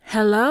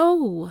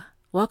Hello.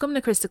 Welcome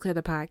to Crystal Clear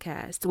the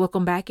podcast.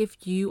 Welcome back if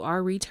you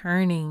are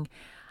returning.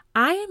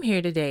 I am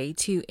here today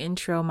to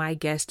intro my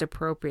guest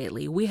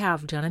appropriately. We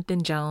have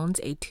Jonathan Jones,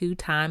 a 2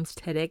 times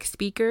TEDx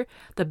speaker,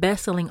 the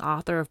best-selling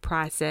author of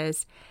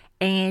Process,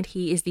 and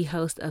he is the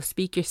host of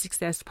Speak Your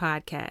Success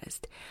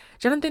podcast.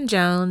 Jonathan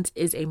Jones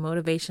is a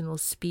motivational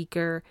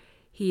speaker.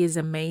 He is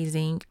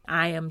amazing.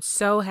 I am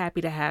so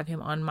happy to have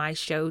him on my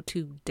show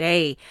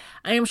today.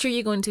 I am sure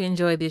you're going to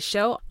enjoy this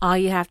show. All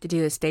you have to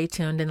do is stay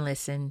tuned and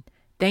listen.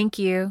 Thank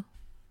you.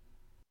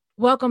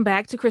 Welcome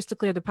back to Crystal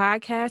Clear, the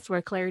podcast,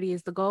 where clarity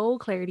is the goal,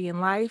 clarity in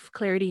life,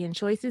 clarity in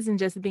choices, and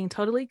just being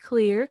totally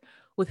clear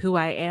with who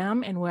I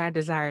am and where I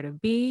desire to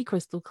be.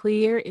 Crystal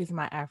clear is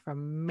my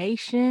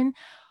affirmation.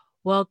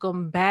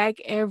 Welcome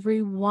back,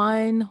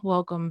 everyone.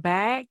 Welcome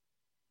back.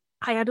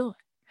 How y'all doing?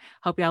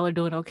 Hope y'all are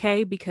doing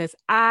okay because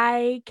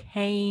I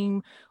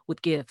came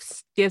with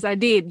gifts. Yes, I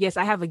did. Yes,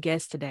 I have a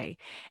guest today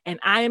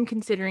and I am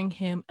considering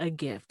him a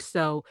gift.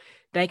 So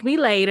thank me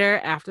later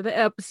after the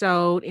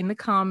episode in the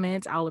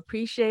comments. I'll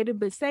appreciate it.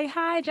 But say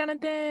hi,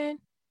 Jonathan.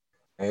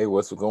 Hey,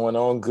 what's going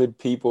on, good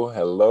people?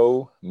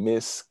 Hello,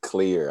 Miss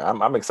Clear.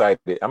 I'm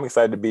excited. I'm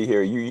excited to be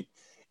here.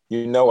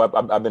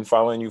 I've been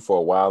following you for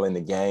a while in the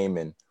game,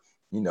 and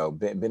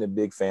been a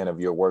big fan of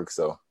your work.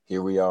 So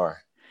here we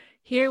are.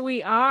 Here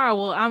we are.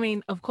 Well, I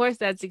mean, of course,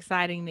 that's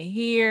exciting to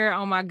hear.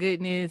 Oh my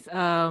goodness.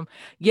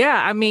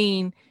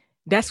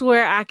 That's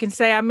where I can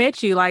say I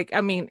met you.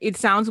 It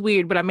sounds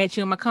weird, but I met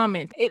you in my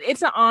comments.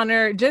 It's an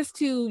honor just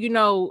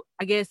to,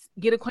 I guess,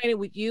 get acquainted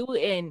with you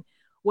and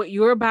what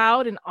you're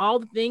about and all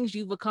the things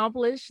you've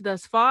accomplished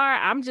thus far.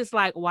 I'm just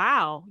like,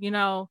 wow,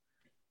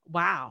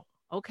 wow.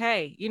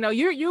 Okay.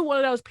 You're one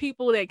of those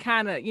people that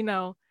kind of,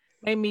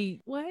 made me,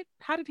 what?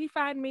 How did he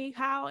find me?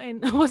 How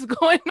and what's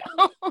going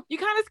on? You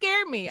kind of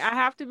scared me. I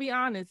have to be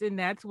honest. And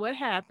that's what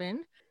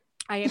happened.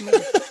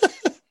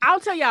 I'll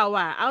tell y'all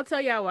why. So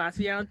y'all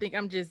don't think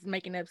I'm just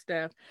making up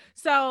stuff.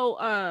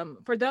 So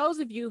for those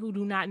of you who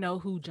do not know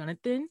who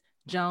Jonathan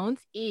Jones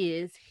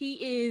is,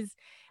 he is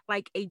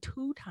like a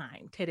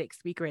 2-time TEDx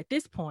speaker at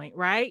this point,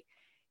 right?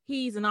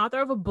 He's an author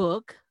of a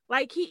book.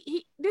 Like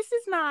he this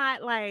is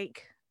not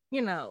like,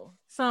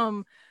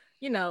 some,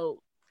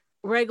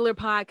 regular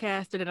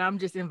podcaster that I'm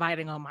just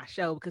inviting on my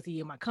show because he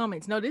in my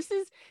comments. No, this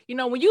is,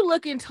 when you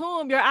look into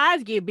him, your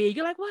eyes get big.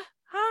 You're like, what?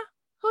 Huh?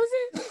 Who's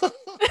this?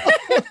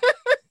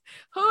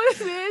 Who is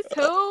this?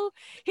 Who?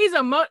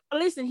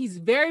 Listen, he's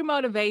very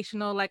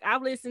motivational. Like,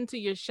 I've listened to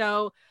your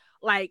show.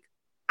 Like,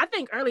 I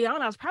think early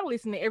on, I was probably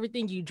listening to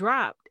everything you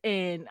dropped.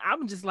 And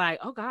I'm just like,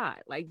 oh God,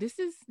 like this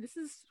is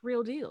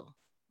real deal.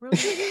 Real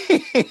deal.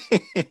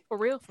 For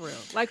real.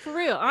 Like, for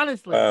real,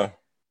 honestly.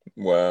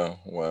 Wow.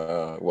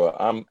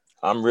 Well,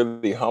 I'm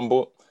really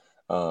humbled.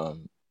 I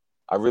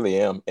really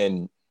am.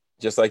 And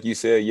just like you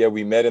said, yeah,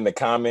 we met in the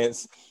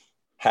comments.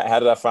 How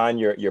did I find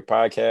your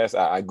podcast?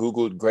 I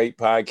Googled great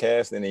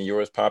podcast and then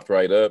yours popped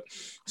right up.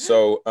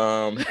 So,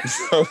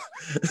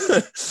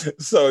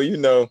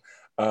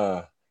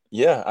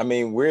 yeah, I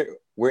mean,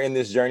 we're in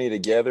this journey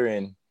together,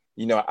 and,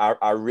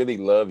 I really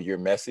love your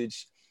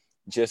message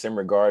just in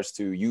regards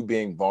to you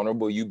being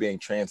vulnerable, you being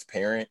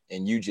transparent,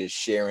 and you just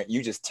sharing,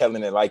 you just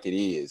telling it like it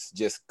is,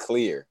 just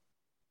clear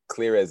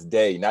as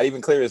day, not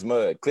even clear as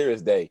mud, clear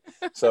as day.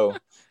 So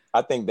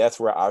I think that's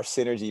where our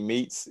synergy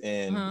meets.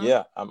 And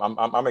yeah,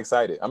 I'm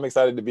excited. I'm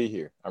excited to be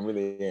here. I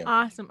really am.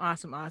 Awesome.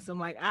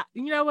 Like,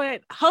 you know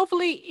what?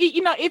 Hopefully,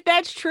 if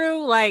that's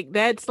true, like,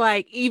 that's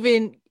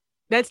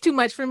too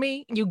much for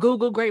me. You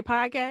Google great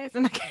podcasts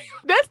and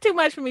that's too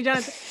much for me,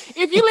 Jonathan.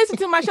 If you listen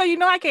to my show,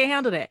 I can't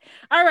handle that.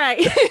 All right.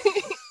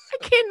 I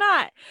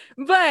cannot.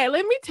 But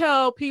let me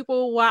tell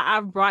people why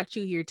I've brought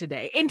you here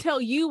today and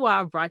tell you why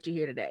I've brought you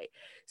here today.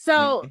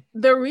 So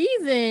the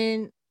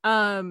reason,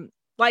 I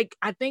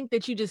think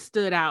that you just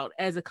stood out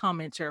as a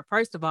commenter,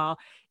 first of all,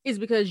 is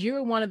because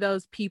you're one of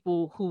those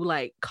people who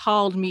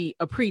called me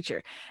a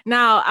preacher.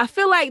 Now, I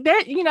feel like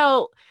that,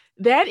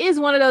 that is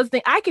one of those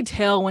things I could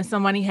tell when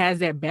somebody has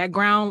that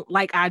background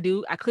like I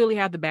do. I clearly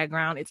have the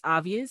background. It's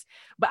obvious,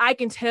 but I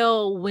can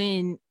tell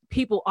when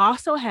people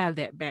also have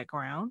that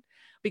background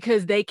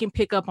because they can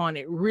pick up on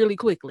it really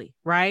quickly.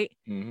 Right.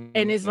 And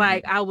it's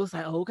like, I was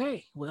like,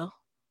 okay, well,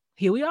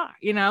 here we are,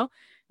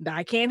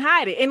 I can't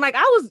hide it. And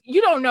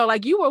you don't know,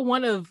 you were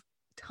one of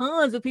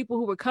tons of people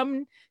who were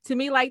coming to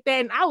me like that.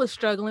 And I was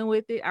struggling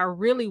with it. I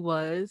really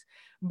was.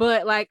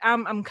 But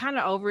I'm kind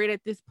of over it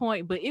at this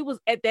point. But it was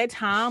at that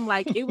time,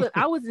 I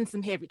was in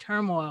some heavy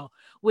turmoil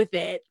with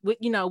that,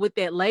 with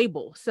that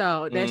label.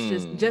 So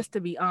that's just to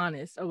be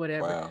honest or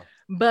whatever. Wow.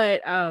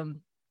 But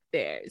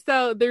there.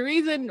 So the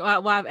reason why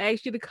I've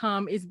asked you to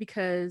come is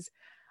because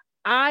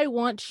I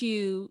want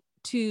you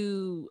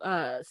to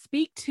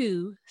speak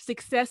to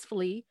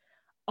successfully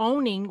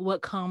owning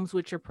what comes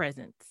with your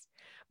presence,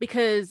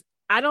 because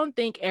I don't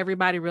think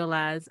everybody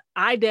realized,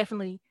 I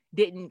definitely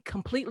didn't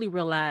completely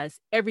realize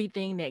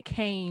everything that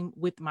came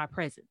with my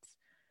presence.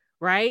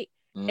 Right.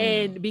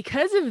 And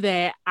because of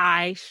that,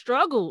 I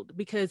struggled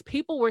because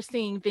people were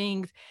seeing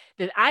things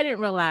that I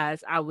didn't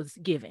realize I was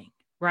giving.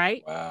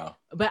 Right. Wow.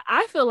 But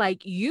I feel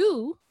like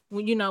you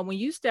when when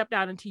you stepped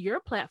out into your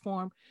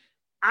platform,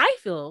 I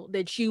feel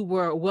that you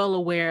were well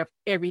aware of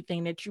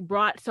everything that you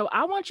brought. So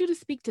I want you to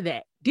speak to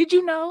that. Did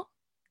you know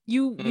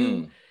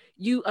Mm.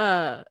 you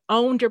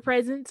owned your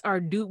presence,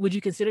 or would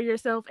you consider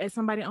yourself as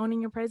somebody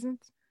owning your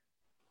presence?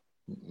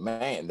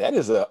 Man, that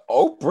is a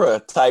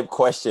Oprah type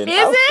question Is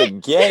out the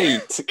it?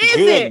 gate. Is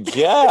it? Good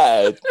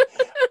God.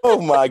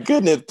 Oh my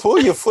goodness. Pull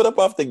your foot up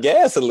off the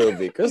gas a little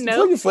bit. Krista, pull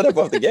Nope. your foot up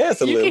off the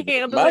gas a You little can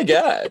bit. handle My it.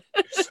 God.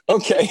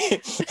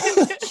 Okay.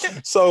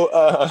 So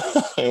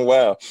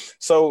wow.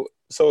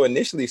 So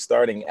initially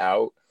starting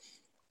out,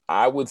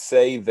 I would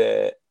say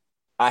that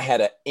I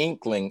had an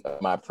inkling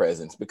of my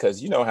presence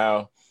because you know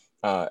how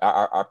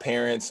our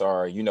parents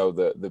are,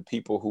 the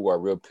people who are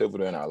real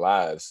pivotal in our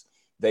lives.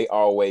 They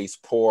always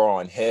pour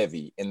on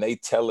heavy and they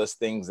tell us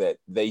things that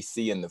they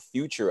see in the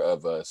future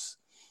of us.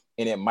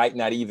 And it might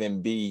not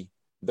even be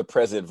the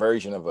present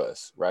version of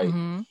us, right?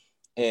 Mm-hmm.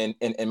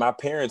 And my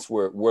parents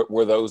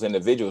were those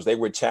individuals. They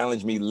would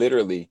challenge me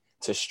literally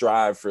to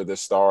strive for the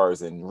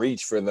stars and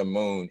reach for the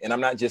moon. And I'm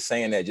not just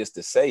saying that just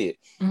to say it,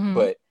 Mm-hmm.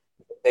 but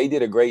they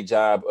did a great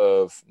job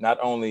of not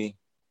only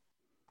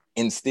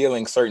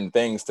instilling certain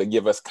things to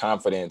give us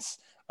confidence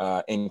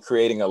and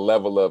creating a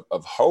level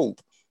of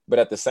hope, but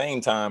at the same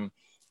time,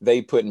 they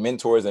put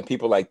mentors and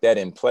people like that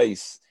in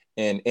place.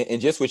 And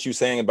just what you're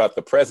saying about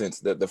the presence,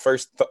 the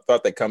first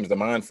thought that comes to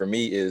mind for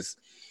me is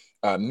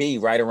me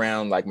right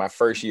around like my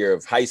first year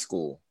of high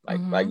school,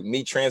 like Mm-hmm.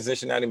 me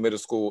transitioning out of middle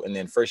school and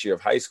then first year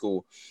of high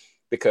school,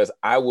 because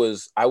I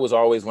was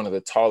always one of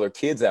the taller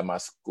kids at my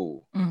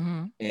school,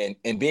 Mm-hmm.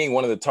 and being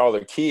one of the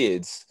taller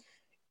kids,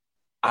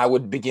 I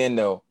would begin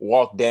to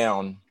walk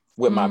down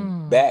with my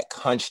Mm-hmm. back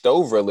hunched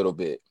over a little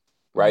bit,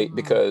 right? Mm-hmm.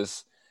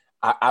 Because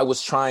I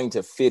was trying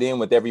to fit in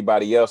with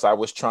everybody else. I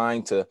was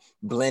trying to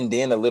blend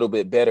in a little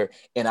bit better.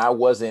 And I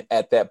wasn't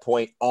at that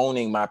point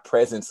owning my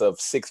presence of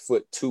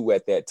 6'2"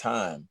 at that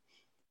time.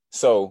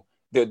 So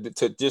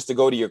just to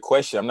go to your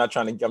question, I'm not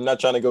trying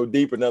to go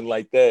deep or nothing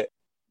like that.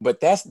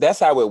 But that's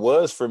how it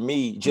was for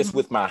me, just Mm-hmm.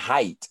 with my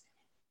height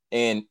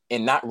and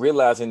not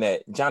realizing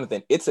that,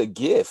 Jonathan, it's a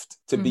gift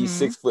to be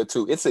Mm-hmm.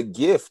 6'2". It's a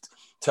gift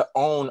to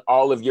own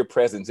all of your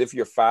presence if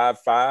you're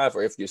 5'5"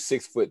 or if you're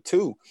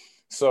 6'2".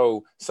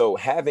 So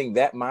having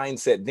that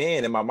mindset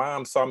then, and my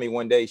mom saw me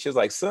one day, she was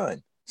like,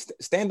 son,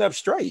 stand up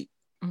straight.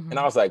 And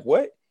I Mm-hmm. was like,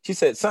 what? She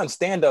said, son,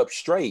 stand up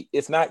straight.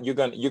 If not, you're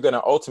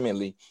gonna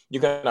ultimately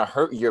you're gonna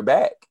hurt your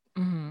back.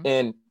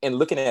 Mm-hmm. And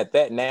looking at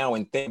that now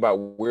and think about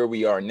where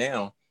we are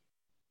now,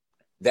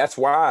 that's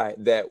why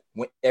that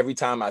every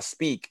time I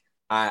speak,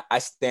 I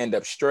stand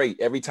up straight.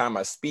 Every time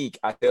I speak,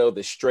 I tell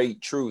the straight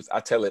truth.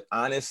 I tell it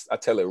honest. I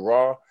tell it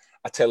raw.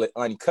 I tell it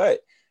uncut,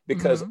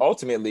 because Mm-hmm.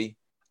 ultimately,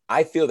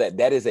 I feel that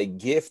that is a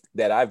gift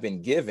that I've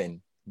been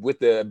given with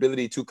the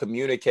ability to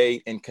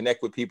communicate and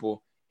connect with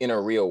people in a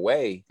real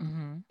way.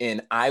 Mm-hmm.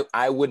 And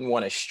I wouldn't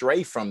want to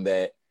stray from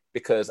that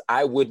because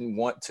I wouldn't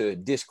want to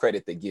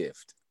discredit the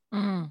gift.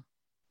 Mm-hmm.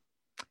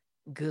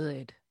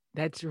 Good.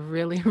 That's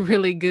really,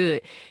 really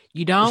good.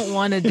 You don't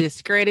want to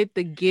discredit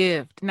the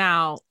gift.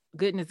 Now,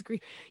 goodness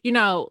grief,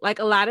 like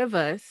a lot of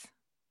us,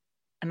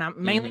 and I'm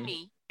mainly Mm-hmm.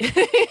 me,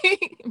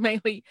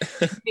 mainly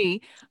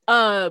me.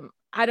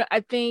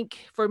 I think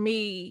for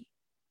me,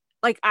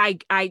 like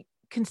I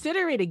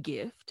consider it a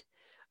gift,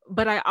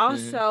 but I Mm-hmm.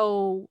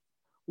 also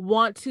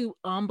want to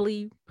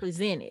humbly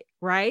present it,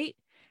 right?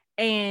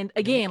 And Mm-hmm.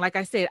 again, like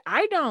I said,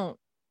 I don't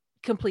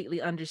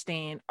completely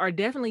understand, or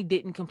definitely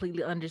didn't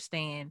completely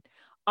understand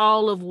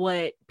all of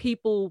what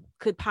people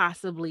could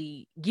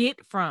possibly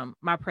get from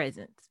my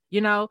presence.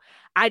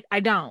 I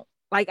don't.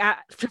 Like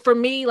for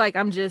me, like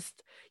I'm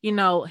just,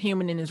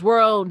 human in this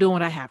world doing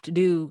what I have to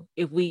do.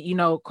 If we,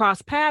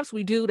 cross paths,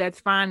 we do,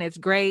 that's fine, that's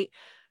great.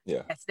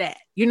 Yeah. That's but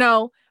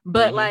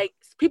Mm-hmm. like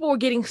people were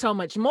getting so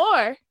much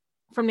more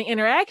from the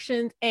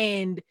interactions,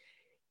 and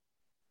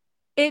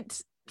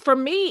it's for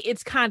me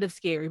it's kind of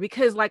scary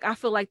because like I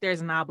feel like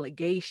there's an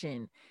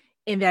obligation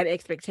in that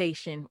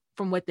expectation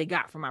from what they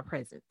got from my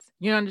presence.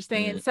 You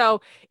understand?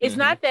 So it's Mm-hmm.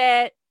 not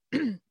that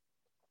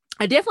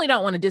I definitely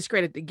don't want to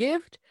discredit the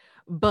gift,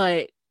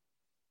 but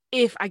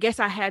if I guess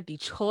I had the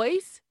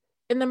choice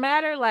in the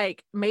matter,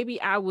 like maybe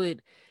I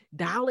would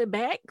dial it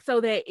back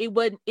so that it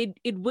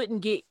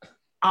wouldn't get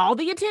all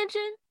the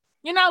attention.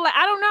 Like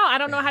I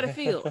don't know how to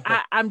feel.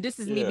 I'm This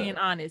is me Yeah. being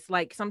honest.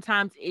 Like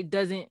sometimes it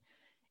doesn't,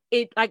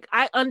 like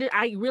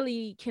I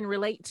really can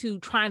relate to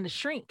trying to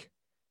shrink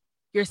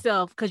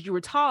yourself because you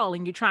were tall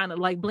and you're trying to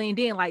like blend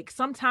in. Like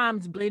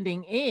sometimes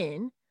blending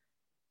in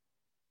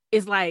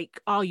is like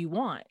all you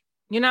want.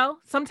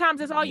 Sometimes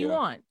that's all you Yeah.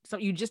 want. So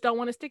you just don't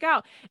want to stick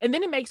out. And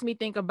then it makes me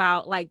think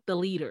about like the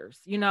leaders,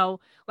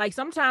 like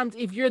sometimes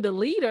if you're the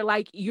leader,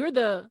 like you're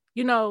the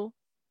one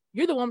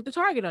with the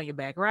target on your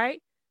back,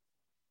 right?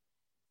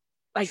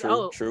 Like, True.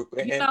 oh, True.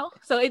 And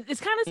so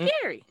it's kind of mm,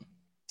 scary.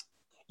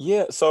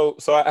 yeah. So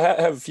I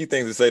have a few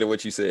things to say to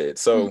what you said.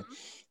 So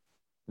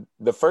Mm-hmm.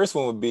 the first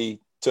one would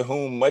be, to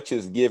whom much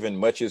is given,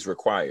 much is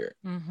required,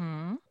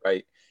 Mm-hmm.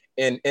 right?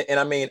 And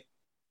I mean,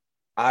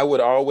 I would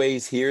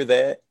always hear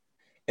that,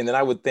 and then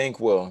I would think,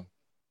 well,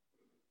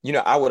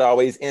 I would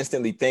always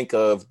instantly think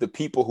of the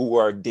people who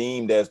are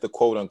deemed as the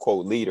quote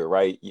unquote leader,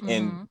 right?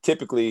 And Mm-hmm.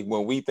 typically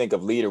when we think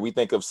of leader, we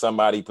think of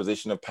somebody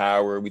position of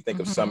power, we think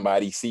of Mm-hmm.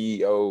 somebody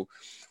CEO,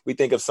 we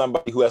think of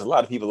somebody who has a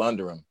lot of people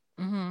under him.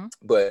 Mm-hmm.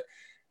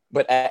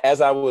 But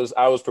as I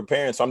was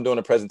preparing, so I'm doing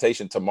a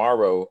presentation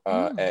tomorrow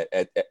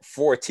Mm.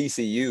 for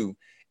TCU,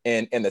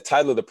 and the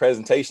title of the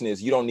presentation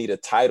is "You Don't Need a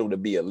Title to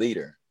Be a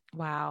Leader."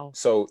 Wow.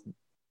 So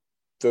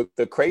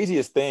the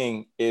craziest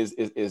thing is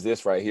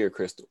this right here,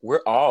 Crystal.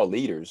 We're all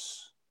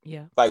leaders.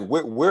 Yeah. Like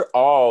we're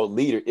all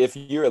leader. If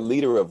you're a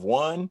leader of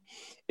one,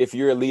 if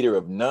you're a leader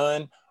of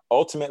none,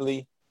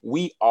 ultimately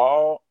we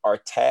all are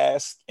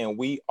tasked and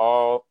we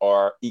all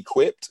are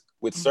equipped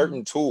with Mm-hmm.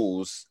 certain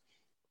tools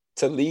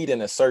to lead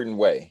in a certain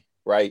way,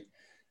 right?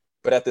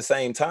 But at the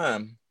same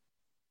time,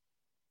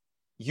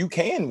 you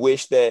can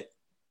wish that,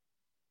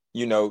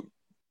 you know,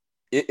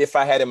 if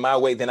I had it my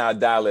way, then I'd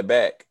dial it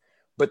back.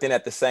 But then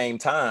at the same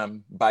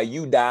time, by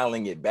you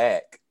dialing it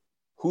back,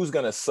 who's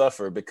going to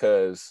suffer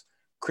because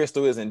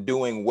Crystal isn't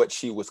doing what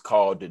she was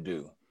called to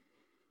do?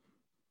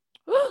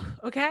 Whew,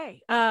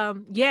 okay.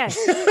 Yes.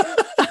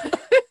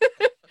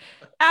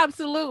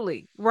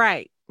 Absolutely.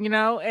 Right.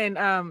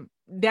 And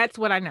that's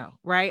what I know,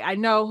 right? I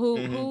know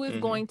who is Mm-hmm.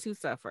 going to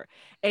suffer.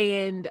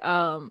 And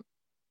we're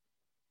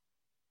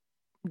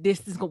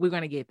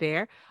going to get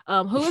there.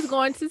 Who is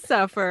going to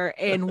suffer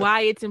and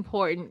why it's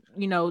important,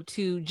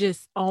 to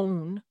just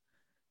own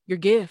your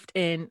gift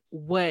and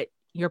what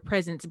your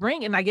presence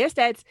bring. And I guess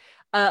that's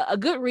a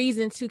good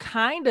reason to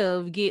kind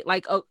of get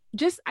like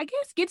just I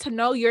guess get to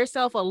know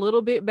yourself a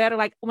little bit better.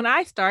 Like when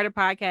I started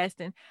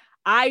podcasting,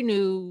 I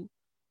knew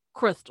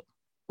Crystal,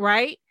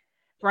 right?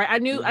 Right. I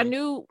Mm-hmm.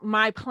 knew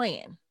my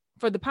plan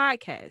for the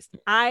podcast.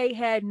 I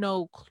had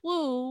no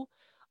clue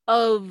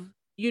of,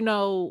 you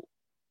know,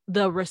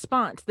 the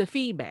response, the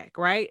feedback,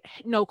 right?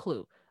 No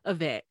clue of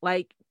that.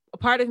 Like a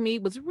part of me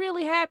was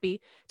really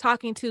happy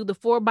talking to the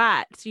 4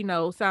 bots,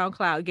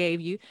 SoundCloud gave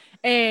you.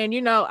 And,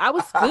 I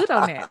was good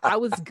on that. I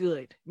was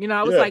good.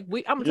 I was Yeah. like,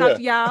 I'm gonna talk Yeah.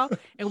 to y'all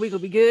and we're gonna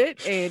be good.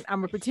 And I'm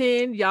gonna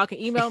pretend y'all can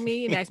email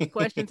me and ask me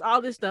questions,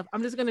 all this stuff.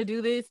 I'm just gonna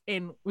do this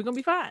and we're gonna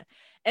be fine.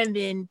 And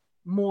then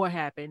more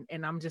happened,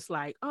 and I'm just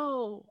like,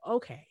 oh,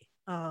 okay.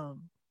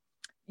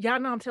 Y'all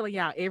know I'm telling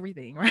y'all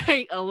everything,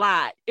 right? A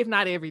lot, if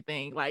not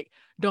everything, like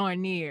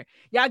darn near.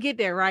 Y'all get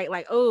there, right?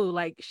 Like, oh,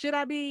 like, should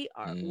I be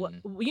or what?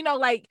 Mm,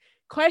 Like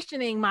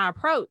questioning my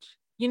approach,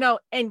 and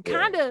yeah.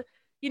 kind of,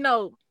 you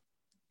know,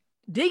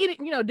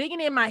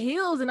 digging in my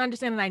heels and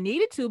understanding I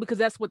needed to because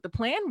that's what the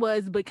plan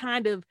was, but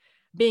kind of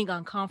being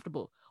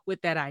uncomfortable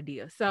with that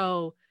idea.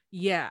 So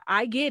yeah,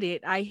 I get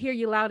it. I hear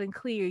you loud and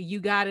clear. You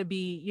gotta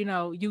be,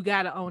 you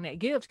gotta own that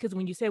gift because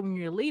when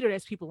you're a leader,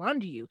 there's people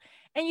under you,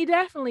 and you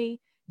definitely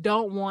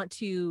don't want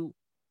to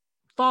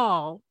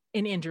fall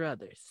and injure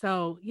others.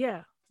 So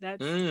yeah,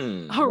 that's a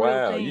real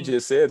Wow. You thing.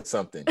 just said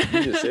something.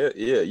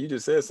 You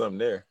just said something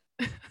there.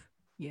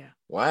 Yeah.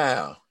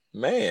 Wow.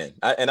 Man.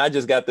 And I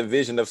just got the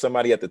vision of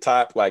somebody at the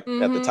top, like at the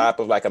Mm-hmm.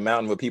 top of like a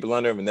mountain with people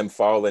under them and them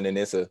falling, and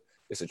it's a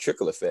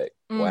trickle effect.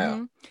 Wow.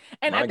 Mm-hmm.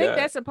 And I My think God.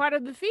 that's a part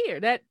of the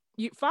fear that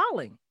you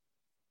falling.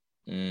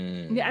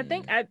 Yeah, I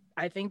think Mm.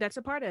 I think that's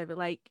a part of it,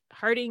 like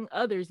hurting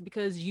others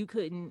because you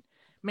couldn't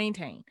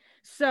maintain.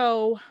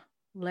 So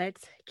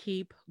let's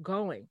keep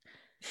going.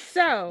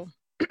 So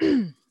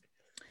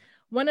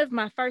one of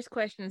my first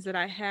questions that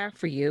I have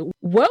for you,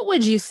 what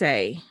would you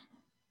say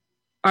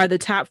are the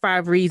top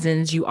 5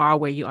 reasons you are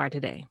where you are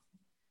today?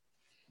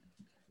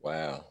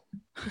 Wow.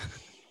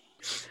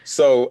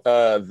 So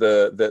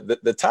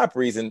the top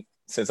reason,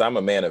 since I'm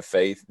a man of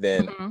faith,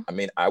 then Mm-hmm. I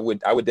mean I would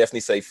definitely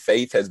say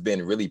faith has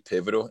been really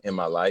pivotal in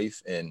my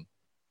life, and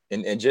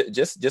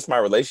just my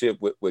relationship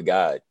with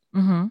God.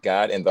 Mm-hmm.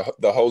 God and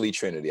the Holy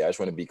Trinity. I just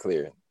want to be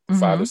clear: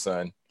 Father, Mm-hmm.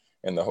 Son,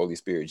 and the Holy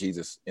Spirit.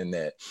 Jesus in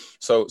that.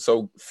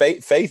 So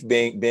faith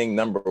being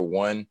number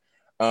one.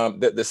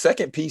 The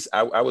second piece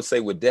I would say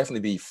would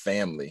definitely be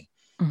family,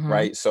 Mm-hmm.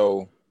 right?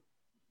 So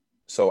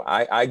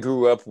I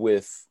grew up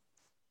with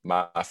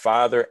my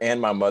father and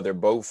my mother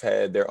both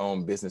had their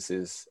own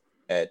businesses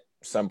at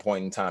some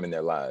point in time in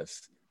their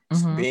lives.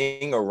 Mm-hmm.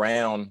 Being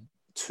around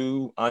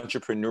two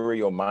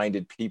entrepreneurial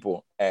minded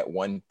people at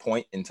one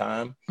point in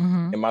time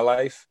Mm-hmm. in my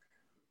life,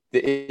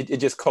 it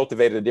just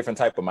cultivated a different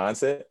type of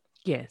mindset.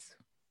 Yes.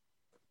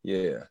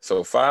 Yeah.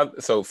 So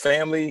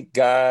family,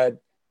 God,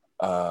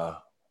 uh,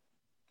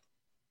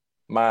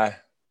 my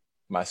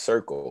my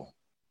circle,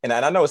 and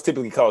I know it's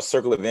typically called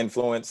circle of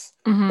influence,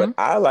 Mm-hmm. but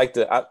I like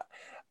to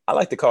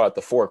call it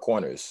the four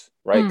corners,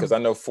 right? Because Mm. I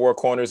know four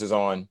corners is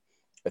on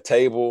a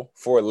table,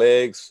 four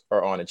legs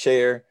are on a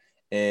chair,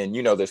 and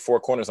there's four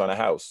corners on a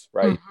house,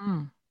 right?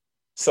 Mm-hmm.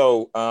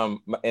 So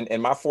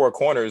and my four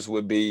corners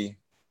would be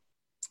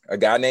a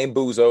guy named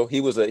Buzo.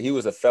 He was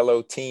a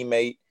fellow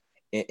teammate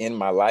in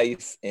my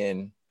life.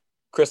 And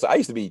Crystal, I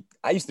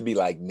used to be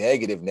like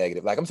negative.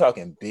 Like I'm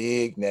talking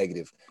big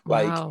negative,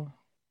 like Wow.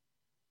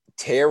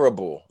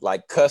 terrible,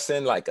 like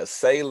cussing like a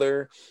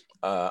sailor.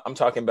 I'm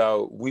talking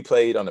about we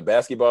played on a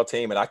basketball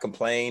team and I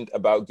complained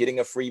about getting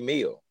a free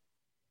meal.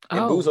 And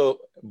Oh.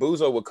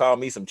 Buzo would call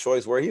me some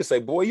choice word. He'd say,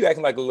 "Boy, you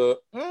acting like a little,"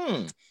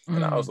 and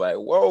I was Mm. like,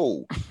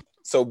 "Whoa."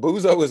 So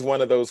Buzo is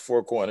one of those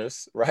four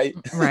corners, right?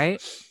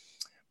 Right.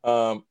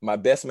 My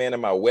best man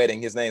in my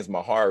wedding, his name's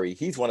Mahari.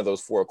 He's one of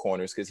those four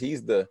corners because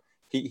he's the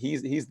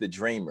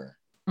dreamer,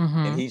 and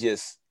Mm-hmm.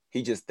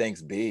 he just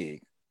thinks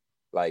big,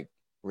 like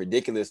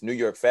ridiculous New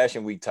York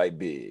Fashion Week type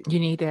big. You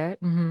need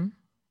that. Mm-hmm.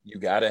 You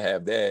gotta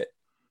have that.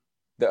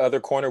 The other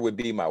corner would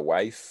be my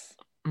wife.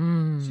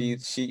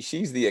 Mm.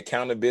 She's the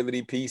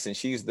accountability piece, and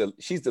she's the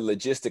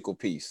logistical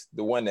piece.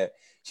 The one that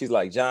she's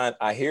like, John,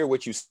 I hear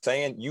what you're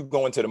saying. You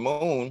going to the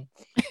moon.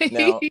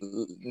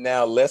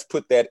 Now let's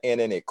put that in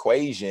an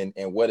equation,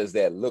 and what does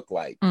that look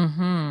like?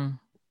 Mm-hmm.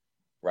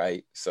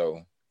 Right.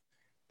 So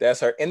that's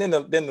her. And then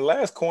the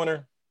last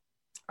corner,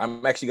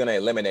 I'm actually gonna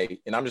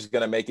eliminate, and I'm just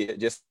gonna make it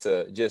just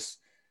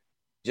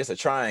a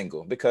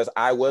triangle because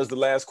I was the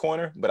last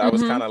corner, but I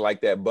was Mm-hmm. kind of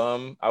like that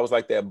bum. I was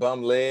like that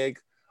bum leg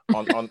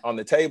on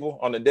the table,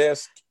 on the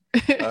desk.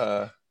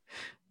 Yeah,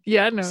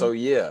 I know. So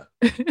yeah.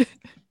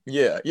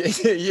 Yeah.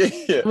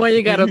 When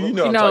you gotta, You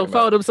know what I'm talking about.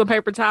 fold up some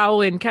paper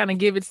towel and kind of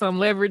give it some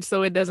leverage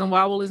so it doesn't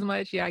wobble as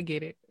much. Yeah, I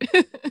get it.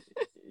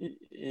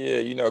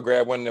 Yeah,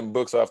 grab one of them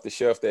books off the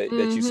shelf that you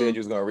Mm-hmm. said you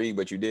was gonna read,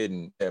 but you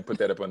didn't, and put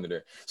that up under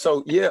there.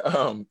 So yeah,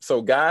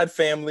 so God,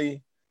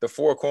 family, the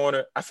four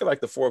corner. I feel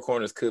like the four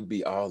corners could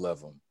be all of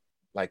them,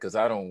 like, cause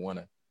I don't want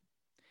to.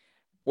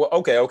 Well,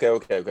 okay.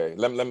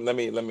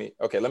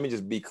 Let me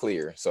just be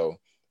clear. So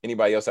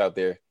anybody else out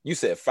there, you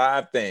said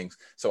five things.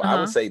 So I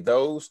would Uh-huh. say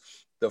those.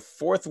 The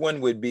fourth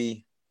one would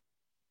be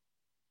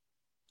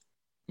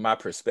my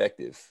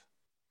perspective.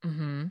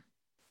 Mm-hmm.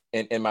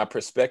 And my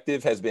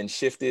perspective has been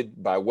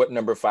shifted by what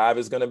number five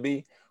is going to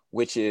be,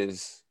 which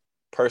is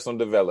personal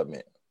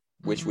development,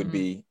 which would Mm-hmm.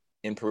 be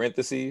in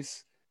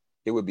parentheses,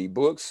 it would be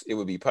books, it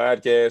would be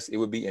podcasts, it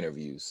would be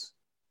interviews.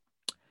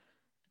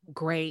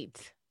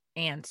 Great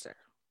answer.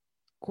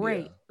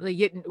 Yeah.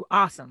 Great.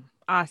 Awesome.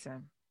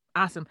 Awesome.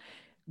 Awesome.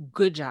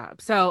 Good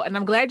job. So, and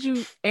I'm glad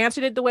you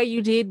answered it the way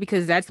you did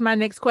because that's my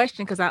next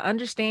question. Because I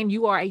understand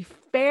you are a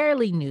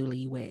fairly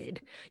newlywed.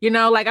 Like you're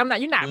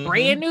not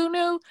brand Mm-hmm.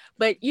 new,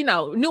 but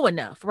new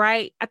enough,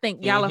 right? I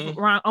think y'all are Mm-hmm.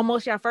 around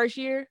almost your first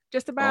year,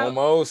 just about.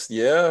 Almost.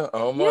 Yeah.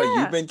 Almost. You've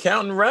Yeah. been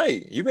counting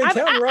right. You've been I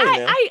counting I right I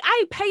now.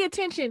 I pay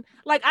attention.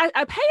 Like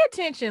I pay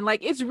attention.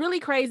 Like it's really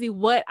crazy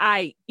what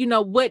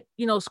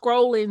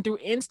scrolling through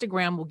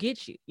Instagram will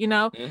get you.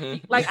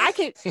 Mm-hmm. Like I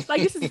could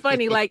like this is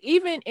funny. Like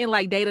even in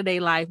like day-to-day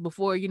life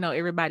before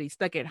everybody's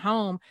stuck at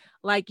home,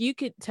 like you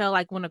could tell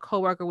like when a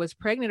coworker was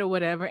pregnant or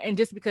whatever, and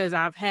just because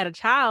I've had a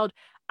child,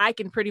 I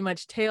can pretty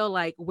much tell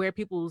like where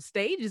people's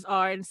stages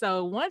are. And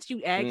so once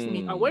you ask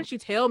me or Mm. once you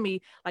tell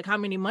me like how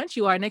many months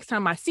you are, next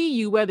time I see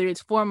you, whether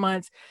it's 4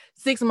 months,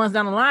 6 months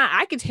down the line,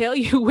 I can tell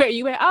you where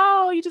you at.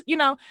 Oh, you just,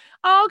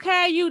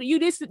 okay, you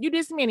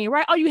this many,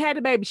 right? Oh, you had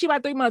the baby. She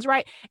about 3 months,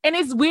 right? And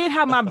it's weird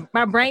how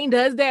my brain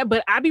does that,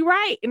 but I be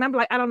right. And I'm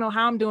like, I don't know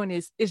how I'm doing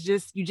this. It's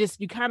just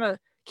you kind of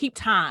keep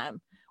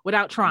time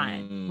without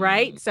trying,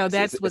 right? So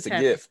that's It's what's a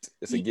happening. gift.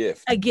 It's a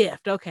gift. A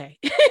gift, okay.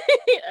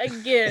 A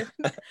gift.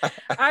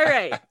 All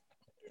right.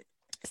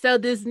 So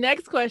this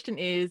next question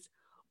is,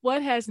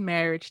 what has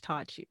marriage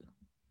taught you?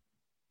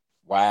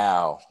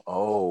 Wow.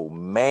 Oh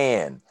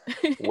man.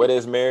 What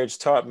has marriage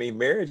taught me?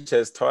 Marriage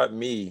has taught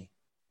me.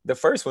 The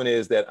first one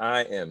is that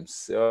I am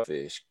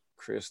selfish,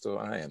 Crystal.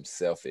 I am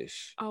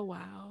selfish. Oh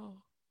wow.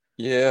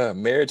 Yeah,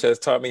 marriage has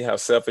taught me how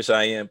selfish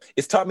I am.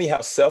 It's taught me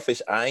how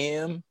selfish I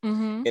am,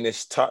 Mm-hmm. and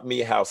it's taught me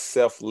how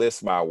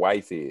selfless my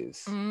wife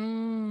is.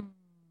 Mm.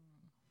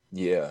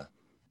 Yeah.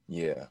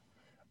 Yeah.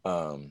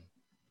 Um,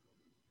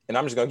 and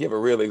I'm just gonna give a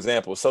real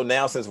example. So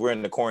now, since we're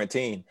in the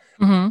quarantine,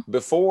 Mm-hmm.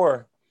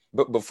 before,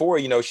 but before,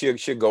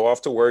 she'll go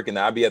off to work, and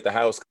I'll be at the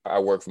house. I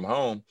work from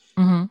home,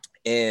 Mm-hmm.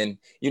 and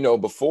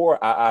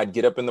before I'd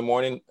get up in the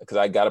morning because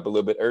I got up a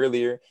little bit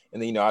earlier,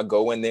 and then I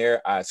go in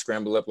there, I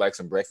scramble up like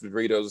some breakfast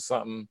burritos or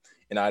something,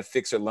 and I'd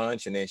fix her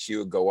lunch, and then she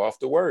would go off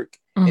to work.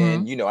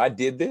 Mm-hmm. And I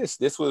did this.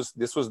 This was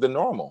the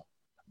normal.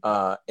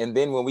 And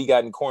then when we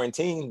got in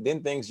quarantine,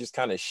 then things just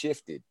kind of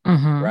shifted,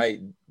 Mm-hmm. right?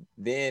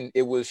 Then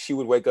it was she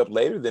would wake up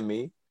later than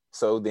me,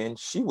 so then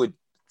she would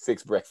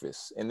fix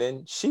breakfast, and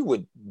then she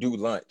would do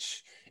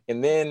lunch,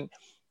 and then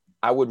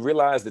I would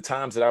realize the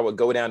times that I would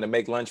go down to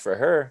make lunch for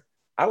her,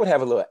 I would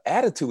have a little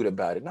attitude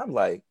about it. And I'm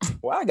like,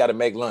 well, I got to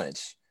make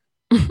lunch,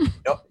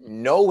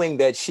 knowing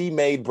that she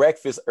made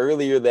breakfast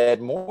earlier that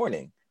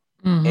morning.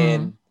 Mm-hmm.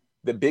 And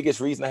the biggest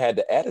reason I had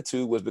the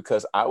attitude was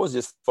because I was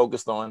just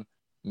focused on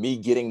me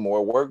getting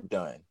more work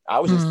done. I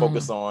was just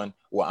focused Mm. on,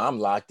 well, I'm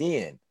locked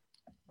in.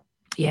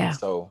 Yeah.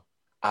 So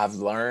I've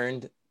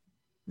learned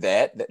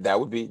that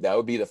would be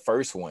the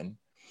first one.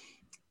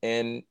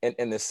 And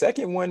the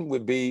second one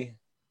would be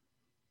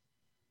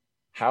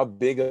how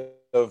big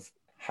of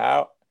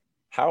how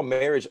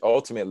marriage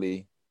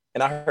ultimately,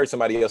 and I heard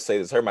somebody else say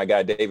this, heard my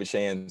guy David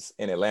Shands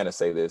in Atlanta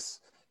say this.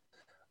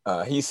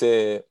 He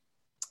said,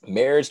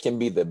 marriage can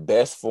be the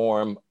best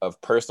form of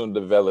personal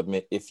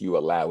development if you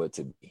allow it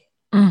to be.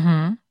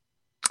 Mm-hmm.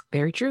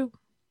 Very true.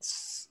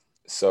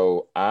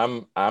 So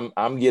I'm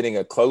getting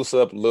a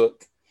close-up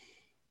look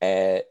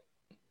at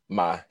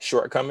my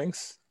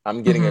shortcomings.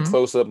 I'm getting a Mm-hmm.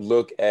 close-up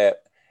look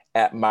at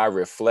my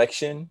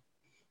reflection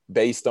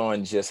based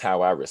on just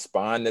how I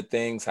respond to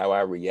things, how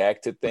I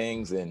react to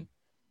things, and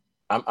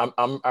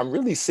I'm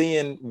really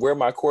seeing where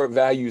my core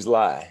values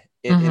lie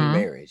in Mm-hmm.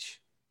 marriage.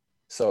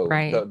 So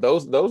Right.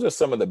 those are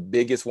some of the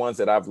biggest ones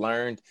that I've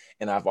learned,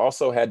 and I've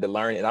also had to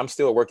learn, and I'm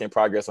still a work in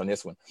progress on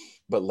this one,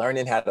 but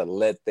learning how to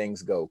let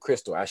things go.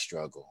 Crystal, I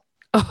struggle.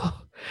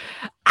 Oh,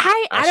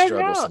 I I don't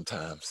struggle know.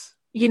 sometimes.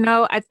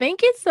 I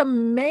think it's a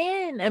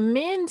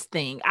men's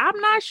thing. I'm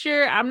not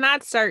sure. I'm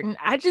not certain.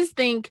 I just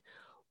think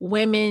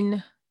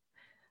women.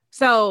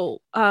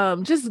 So,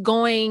 just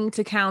going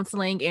to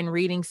counseling and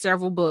reading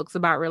several books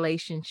about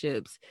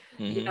relationships,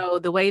 Hmm.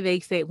 the way they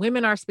say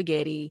women are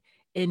spaghetti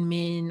and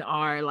men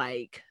are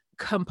like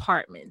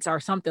compartments or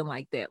something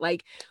like that.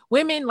 Like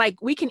women,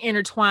 like we can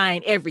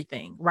intertwine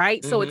everything,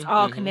 right? So it's Hmm.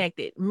 all Hmm.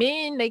 connected.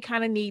 Men, they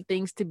kind of need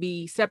things to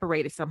be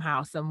separated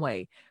somehow, some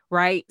way,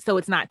 right? So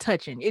it's not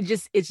touching.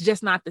 It's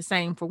just not the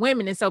same for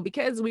women. And so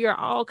because we are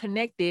all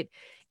connected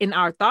in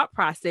our thought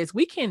process,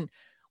 we can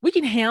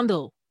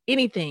handle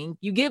anything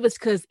you give us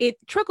because it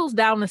trickles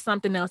down to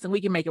something else and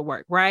we can make it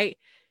work, right?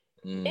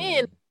 And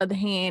on Mm. the other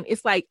hand,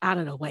 it's like out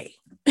of the way,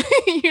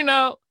 you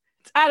know,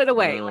 it's out of the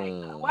way. Like,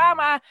 why am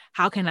Mm. I?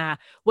 How can I?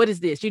 What is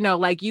this?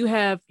 Like you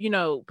have,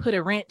 put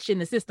a wrench in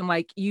the system.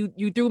 Like you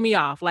threw me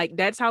off. Like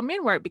that's how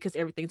men work because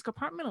everything's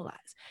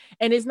compartmentalized,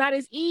 and it's not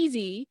as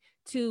easy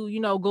to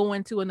go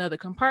into another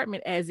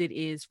compartment as it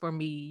is for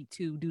me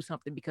to do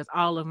something because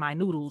all of my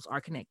noodles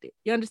are connected.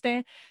 You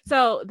understand?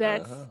 So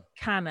that's Uh-huh.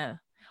 kind of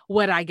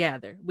what I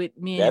gather with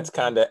men and That's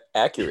women. kind of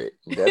accurate.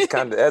 That's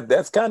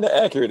kind of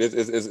accurate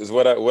is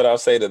what I'll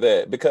say to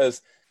that,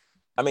 because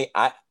I mean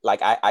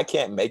I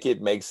can't make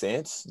it make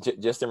sense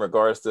just in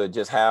regards to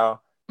just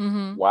how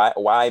Mm-hmm.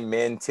 why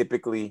men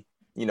typically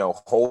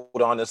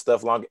hold on to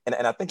stuff long, and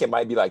I think it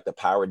might be like the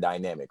power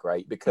dynamic,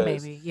 right?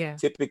 Because Maybe, yeah.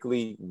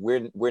 typically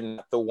we're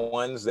not the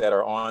ones that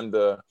are on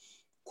the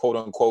quote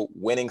unquote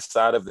winning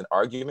side of an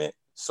argument.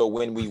 So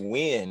when we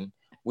win,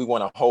 we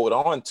want to hold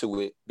on to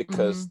it Mm-hmm.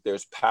 because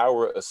there's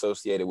power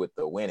associated with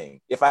the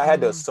winning. If I had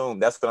to Mm-hmm. assume,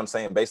 that's what I'm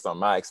saying based on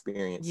my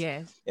experience,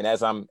 Yes. and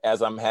as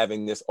I'm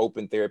having this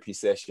open therapy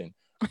session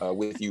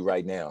with you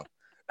right now.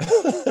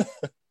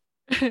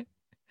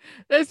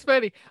 That's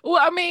funny. Well,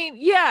 I mean,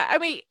 yeah,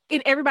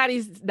 and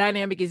everybody's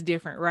dynamic is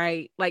different,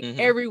 right? Like Hmm.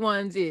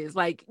 everyone's is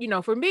like,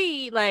 for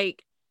me,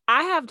 like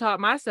I have taught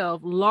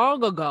myself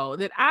long ago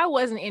that I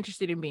wasn't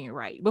interested in being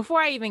right. Before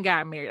I even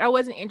got married, I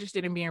wasn't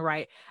interested in being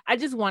right. I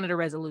just wanted a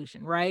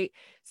resolution, right?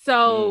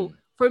 So Mm.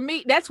 for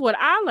me, that's what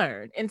I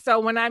learned. And so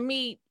when I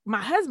meet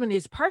my husband,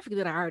 is perfect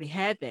that I already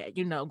had that,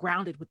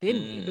 grounded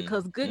within me Mm.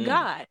 because good Mm.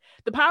 God,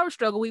 the power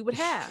struggle we would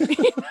have.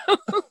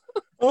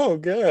 Oh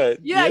God.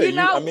 Yeah,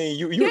 Yeah, I mean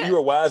yeah. you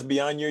are wise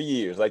beyond your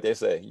years, like they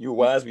say. You're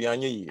wise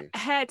beyond your years.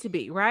 Had to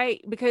be,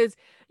 right? Because,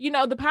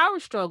 the power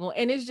struggle,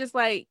 and it's just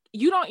like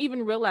you don't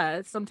even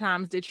realize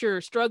sometimes that you're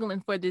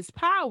struggling for this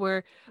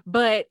power,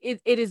 but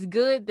it is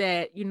good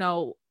that,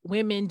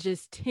 women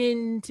just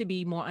tend to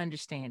be more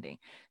understanding.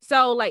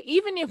 So, like,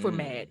 even if we're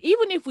mad, Mm.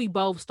 even if we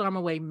both storm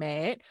away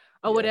mad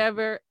or Yeah.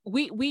 whatever,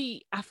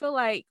 I feel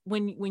like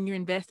when you're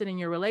invested in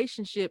your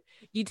relationship,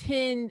 you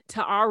tend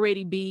to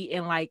already be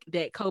in like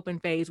that coping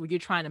phase where you're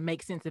trying to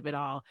make sense of it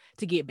all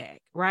to get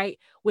back, right?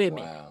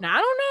 Women. Wow. Now,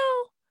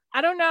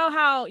 I don't know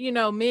how,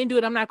 men do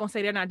it. I'm not going to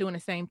say they're not doing the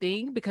same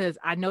thing because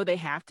I know they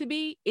have to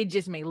be. It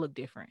just may look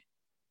different,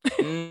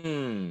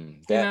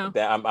 Mm. you know?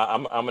 That I'm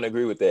gonna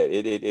agree with that.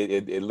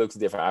 It looks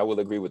different. I will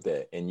agree with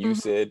that. And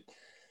Mhm.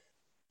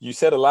 you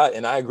said a lot,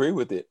 and I agree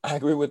with it. I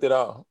agree with it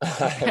all. I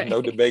have no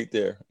Okay. debate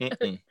there.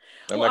 Mm-mm.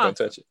 I'm Well, not gonna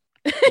awesome. touch it.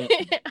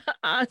 Mm-mm.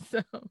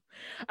 Awesome.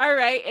 All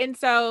right. And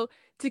so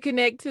to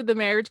connect to the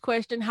marriage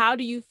question, how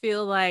do you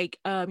feel like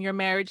your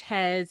marriage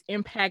has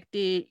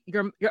impacted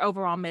your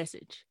overall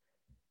message?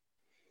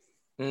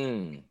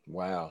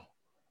 Wow.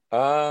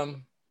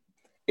 Um,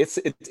 it's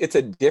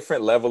a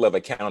different level of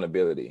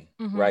accountability,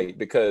 Mm-hmm. right?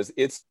 Because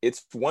it's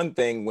one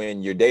thing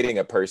when you're dating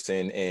a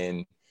person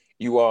and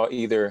you all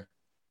either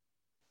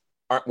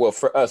aren't, well,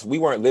 for us, we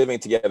weren't living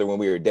together when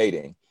we were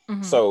dating.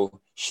 Mm-hmm. So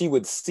she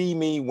would see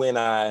me when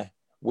I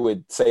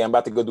would say I'm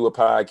about to go do a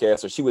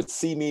podcast, or she would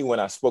see me when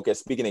I spoke at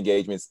speaking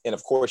engagements. And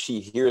of course, she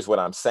hears what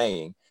I'm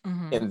saying.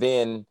 Mm-hmm. And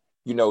then,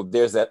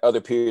 there's that other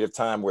period of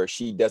time where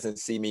she doesn't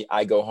see me.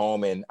 I go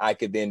home and I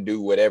could then do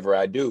whatever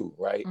I do,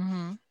 right?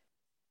 Mm-hmm.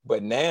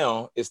 But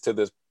now it's to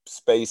the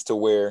space to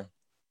where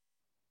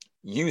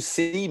you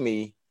see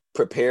me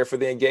prepare for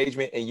the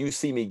engagement and you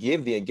see me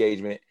give the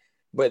engagement,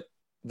 but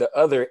the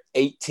other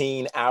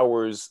 18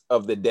 hours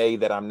of the day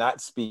that I'm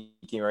not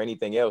speaking or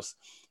anything else,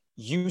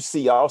 you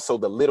see also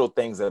the little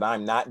things that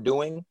I'm not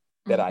doing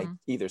that I Mm-hmm.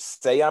 either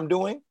say I'm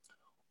doing,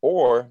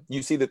 or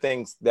you see the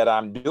things that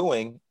I'm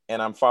doing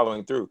and I'm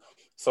following through.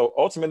 So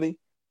ultimately,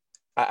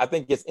 I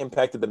think it's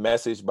impacted the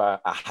message by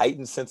a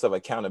heightened sense of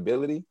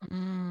accountability.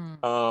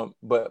 Mm-hmm.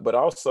 But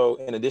also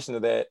in addition to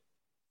that,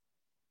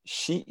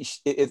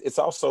 it's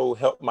also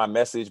helped my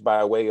message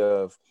by way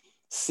of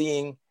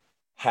seeing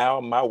how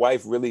my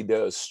wife really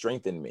does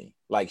strengthen me.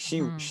 Like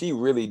she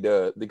really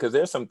does, because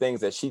there's some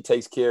things that she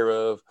takes care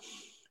of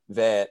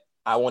that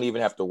I won't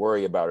even have to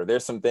worry about her.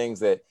 There's some things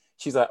that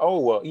she's like, oh,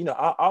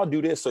 well, I'll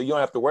do this so you don't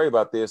have to worry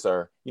about this,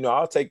 or,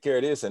 I'll take care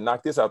of this and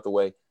knock this out the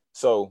way.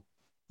 So,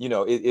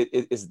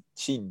 it's,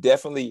 she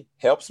definitely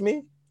helps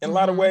me in a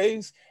lot of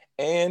ways.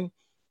 And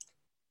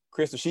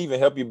Crystal, she even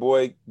help you,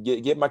 boy,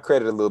 get my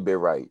credit a little bit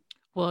right.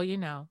 Well,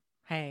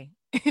 hey,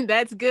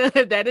 that's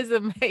good. That is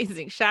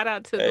amazing. Shout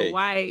out to the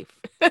wife.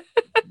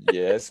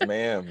 Yes,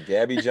 ma'am.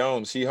 Gabby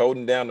Jones, she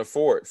holding down the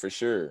fort for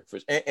sure.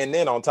 And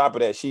then on top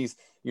of that, she's,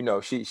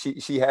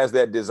 she has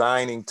that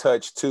designing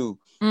touch too.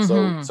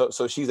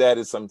 So she's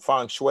added some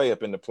feng shui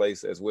up in the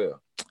place as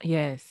well.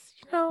 Yes.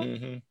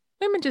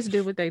 Women just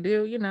do what they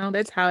do.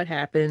 That's how it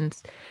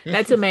happens.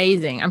 That's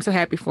amazing. I'm so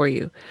happy for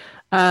you.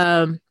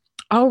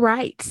 All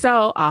right.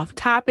 So off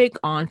topic,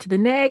 on to the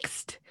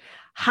next.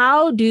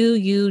 How do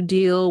you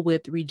deal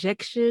with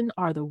rejection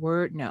or the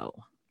word no?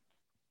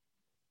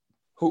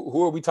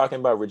 Who are we talking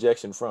about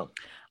rejection from?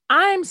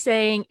 I'm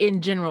saying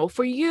in general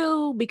for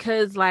you,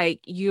 because like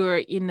you're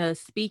in a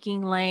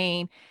speaking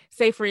lane,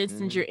 say for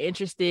instance, you're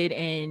interested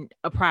in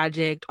a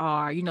project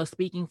or,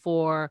 speaking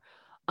for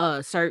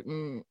a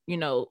certain,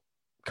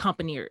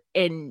 company,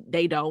 and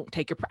they don't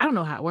take your, I don't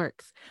know how it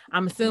works.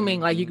 I'm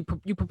assuming like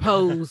you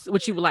propose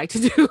what you would like to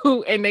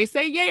do and they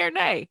say yay or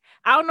nay.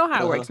 I don't know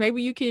how it works.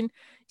 Maybe you can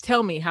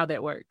tell me how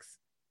that works.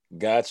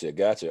 Gotcha.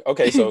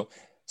 Okay.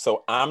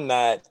 So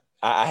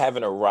I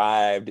haven't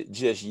arrived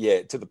just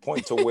yet to the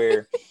point to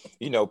where,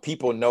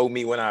 people know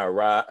me when I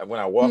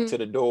walk to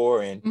the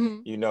door and,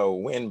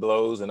 wind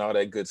blows and all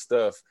that good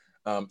stuff.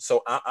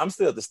 So I'm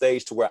still at the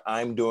stage to where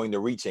I'm doing the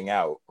reaching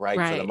out, right?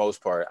 For the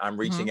most part, I'm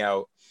reaching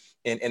out,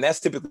 and that's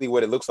typically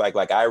what it looks like.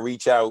 Like I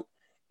reach out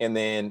and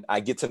then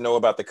I get to know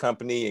about the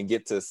company and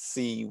get to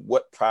see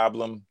what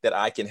problem that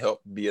I can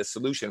help be a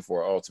solution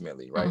for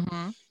ultimately, right?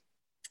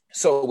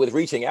 So with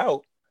reaching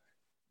out,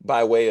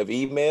 by way of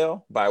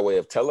email, by way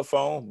of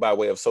telephone, by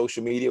way of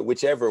social media,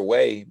 whichever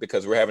way,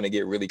 because we're having to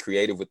get really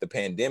creative with the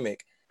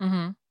pandemic.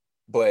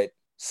 But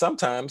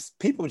sometimes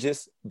people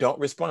just don't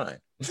respond.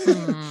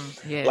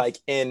 Yes. Like,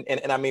 and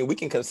I mean, we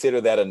can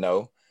consider that a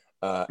no.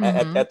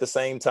 At the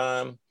same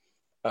time,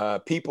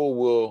 people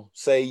will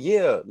say,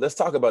 yeah, let's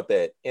talk about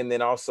that. And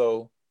then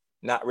also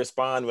not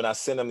respond when I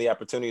send them the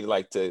opportunity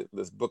to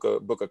let's book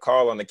a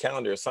call on the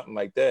calendar or something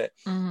like that.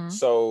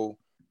 So,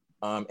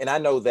 and I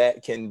know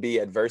that can be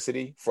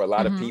adversity for a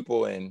lot of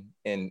people,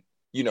 and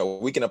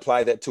we can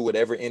apply that to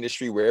whatever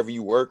industry, wherever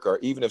you work, or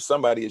even if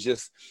somebody is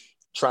just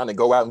trying to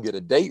go out and get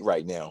a date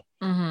right now.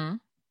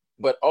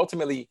 But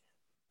ultimately,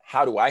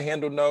 how do I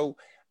handle no?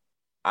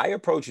 I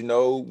approach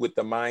no with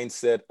the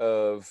mindset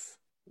of,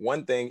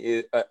 one thing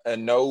is a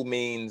no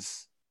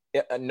means,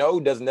 a no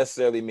doesn't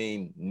necessarily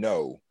mean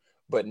no,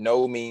 but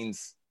no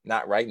means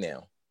not right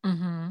now.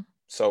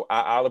 So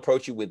I'll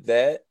approach you with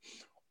that.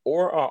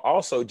 Or I'll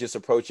also just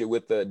approach it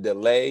with the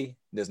delay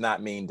does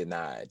not mean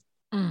denied.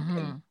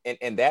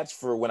 And that's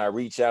for when I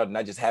reach out and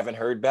I just haven't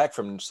heard back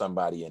from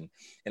somebody,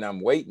 and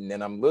I'm waiting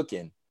and I'm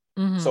looking.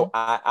 So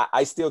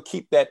I still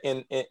keep that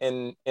in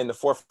the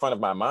forefront of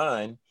my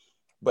mind,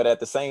 but at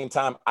the same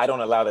time, I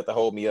don't allow that to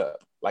hold me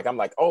up. Like I'm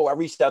like, oh, I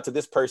reached out to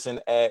this person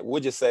at,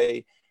 would you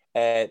say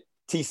at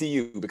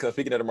TCU, because I'm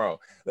speaking of tomorrow.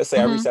 Let's say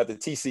I reached out to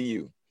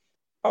TCU.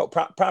 Oh,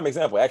 prime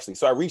example, actually.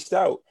 So I reached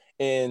out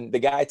and the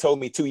guy told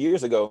me 2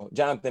 years ago,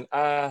 Jonathan,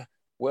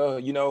 well,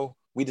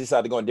 we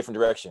decided to go in a different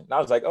direction. And I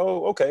was like,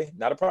 oh, okay,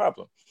 not a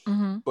problem.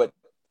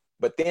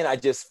 But then I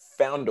just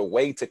found a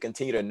way to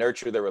continue to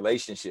nurture the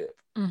relationship.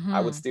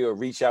 I would still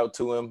reach out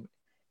to him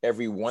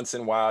every once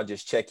in a while,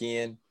 just check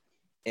in.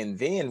 And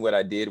then what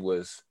I did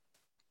was,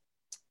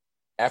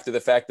 after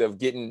the fact of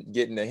getting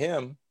to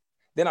him,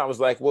 then I was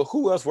like, well,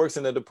 who else works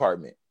in the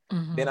department?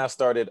 Then I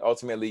started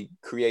ultimately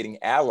creating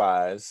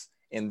allies.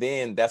 And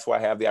then that's why I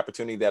have the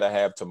opportunity that I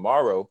have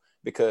tomorrow,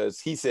 because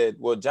he said,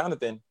 well,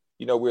 Jonathan,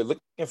 we're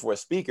looking for a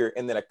speaker.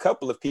 And then a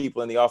couple of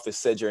people in the office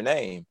said your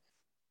name.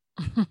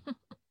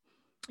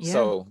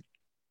 So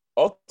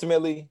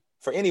ultimately,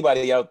 for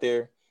anybody out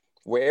there,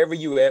 wherever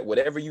you at,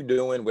 whatever you're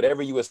doing,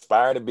 whatever you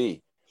aspire to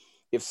be,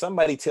 if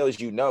somebody tells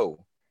you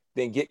no,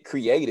 then get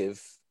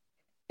creative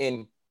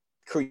and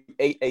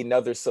create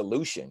another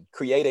solution,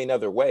 create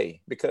another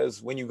way.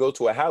 Because when you go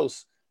to a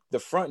house, the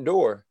front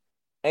door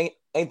ain't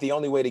the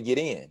only way to get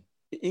in.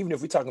 Even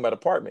if we're talking about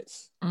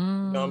apartments, you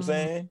know what I'm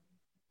saying?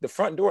 The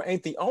front door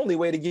ain't the only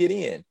way to get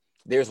in.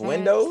 There's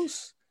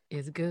windows.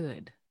 Is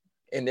good.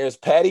 And there's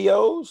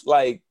patios.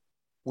 Like,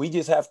 we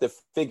just have to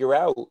figure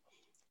out,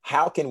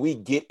 how can we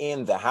get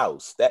in the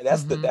house?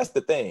 That's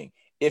the thing.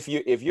 If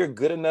you're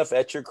good enough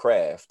at your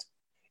craft,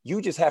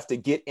 you just have to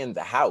get in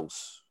the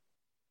house,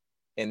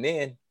 and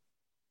then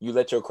you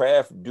let your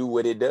craft do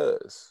what it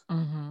does.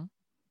 And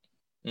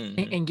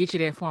get you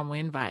that formal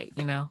invite.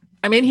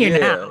 I'm in here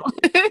now.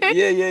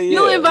 Yeah.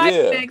 You'll invite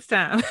me next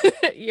time.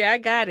 Yeah, I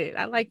got it.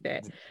 I like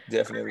that.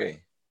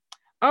 Definitely.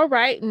 All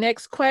right.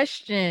 Next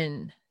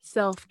question.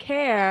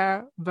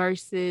 Self-care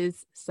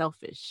versus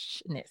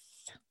selfishness.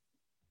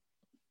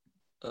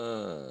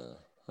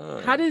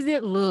 How does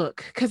it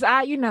look? Because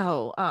you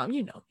know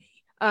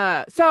me.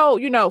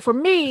 So for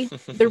me,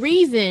 the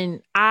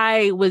reason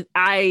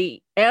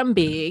I am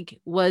big,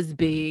 was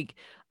big,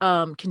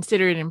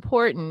 considered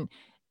important,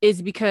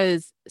 is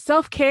because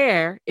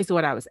self-care is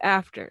what I was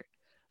after,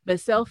 but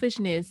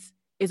selfishness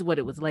is what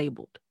it was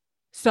labeled.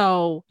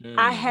 So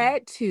I Mm,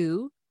 had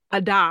to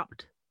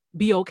adopt,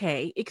 be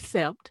okay,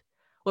 accept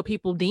what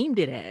people deemed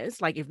it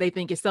as. Like if they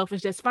think it's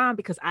selfish, that's fine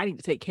because I need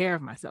to take care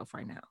of myself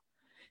right now.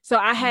 So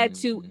I had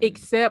to mm,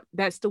 accept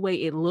that's the way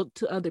it looked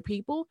to other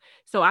people.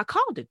 So I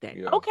called it that.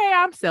 yeah. Okay,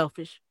 I'm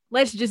selfish.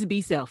 Let's just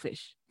be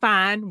selfish.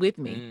 Fine with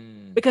me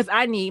Mm, because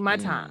I need my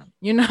mm, time.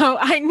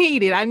 I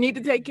need it. I need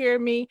to take care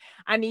of me.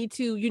 I need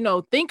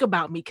to, think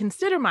about me,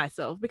 consider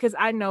myself because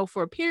I know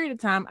for a period of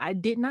time I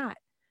did not.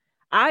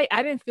 I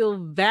didn't feel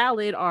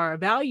valid or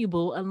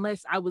valuable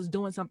unless I was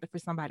doing something for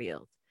somebody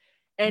else.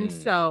 And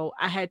mm. so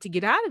I had to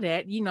get out of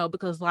that,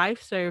 because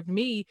life served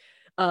me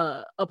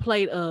a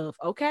plate of,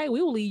 okay,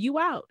 we will leave you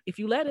out if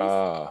you let us.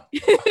 Ah.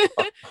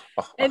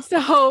 And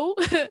so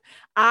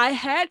I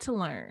had to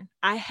learn.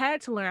 I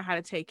had to learn how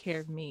to take care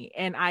of me.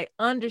 And I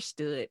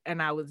understood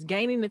and I was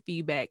gaining the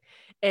feedback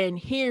and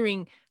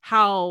hearing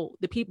how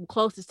the people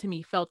closest to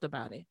me felt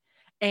about it.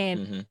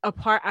 And Hmm.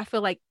 I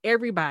feel like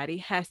everybody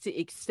has to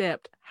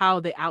accept how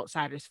the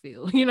outsiders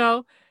feel,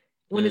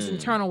 when it's Mm,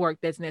 internal work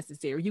that's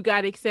necessary. You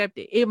got to accept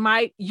it. It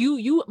might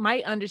you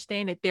might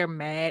understand that they're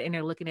mad and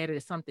they're looking at it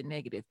as something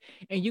negative,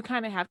 and you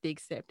kind of have to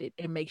accept it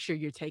and make sure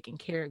you're taking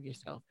care of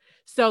yourself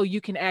so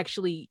you can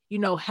actually,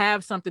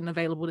 have something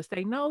available to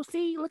say, "No,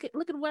 see, look at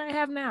what I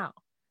have now."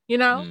 You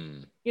know?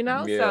 mm.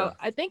 So Yeah.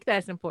 I think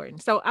that's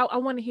important. So I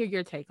want to hear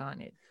your take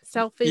on it.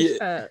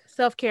 Yeah.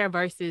 Self-care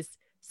versus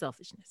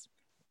selfishness.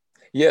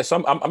 Yeah,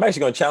 so I'm actually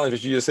going to challenge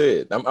what you just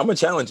said. I'm going to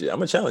challenge it. I'm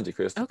going to challenge it,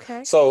 Crystal.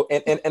 Okay. So,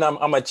 and I'm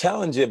going to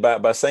challenge it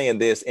by saying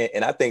this,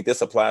 and I think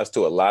this applies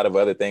to a lot of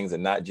other things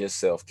and not just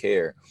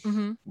self-care.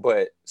 Mhm.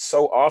 But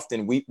so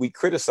often we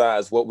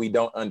criticize what we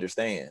don't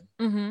understand.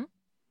 Mhm.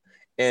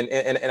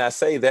 And I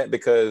say that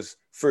because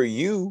for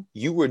you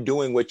were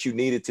doing what you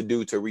needed to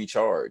do to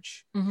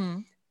recharge.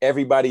 Mhm.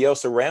 Everybody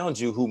else around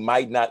you who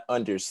might not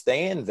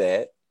understand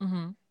that,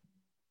 Mhm.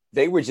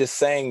 they were just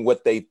saying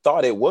what they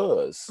thought it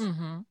was.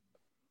 Mhm.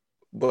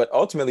 But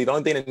ultimately, the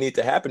only thing that needed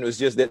to happen was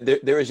just that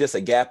there is just a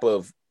gap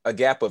of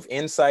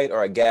insight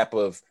or a gap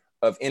of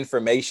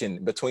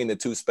information between the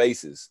two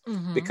spaces.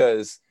 Mhm.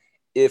 Because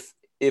if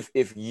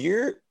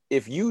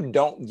you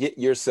don't get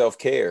your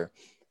self-care,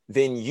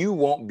 then you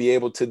won't be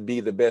able to be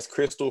the best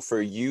Crystal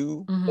for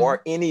you Mhm.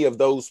 or any of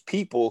those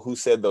people who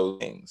said those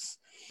things.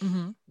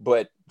 Mhm.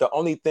 But the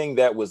only thing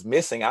that was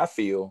missing, I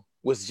feel,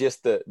 was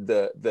just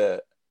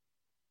the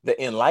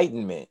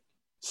enlightenment.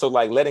 So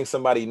like letting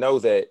somebody know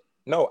that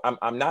no,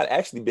 I'm not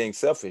actually being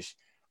selfish.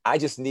 I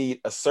just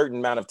need a certain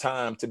amount of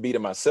time to be to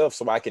myself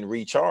so I can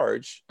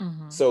recharge.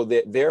 Mhm. So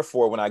that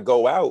therefore, when I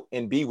go out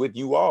and be with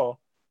you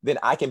all, then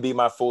I can be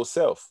my full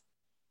self.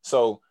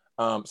 So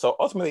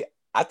ultimately,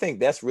 I think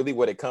that's really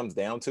what it comes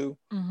down to.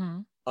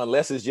 Mhm.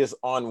 Unless it's just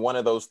on one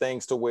of those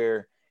things to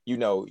where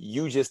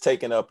you just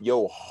taking up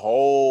your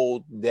whole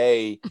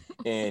day,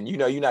 and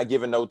you're not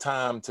giving no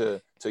time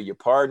to your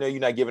partner,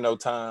 you're not giving no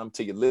time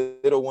to your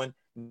little one,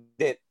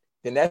 then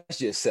then that's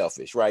just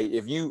selfish, right?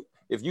 If you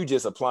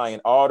just applying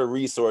all the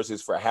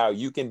resources for how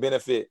you can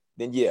benefit,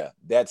 then yeah,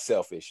 that's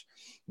selfish.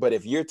 But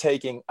if you're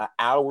taking an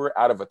hour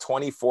out of a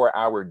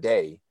 24-hour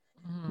day,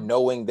 Mhm.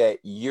 knowing that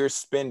you're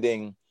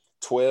spending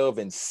 12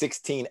 and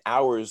 16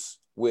 hours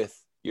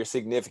with your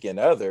significant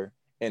other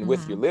and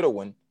with your Mhm. little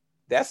one,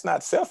 that's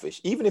not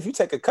selfish. Even if you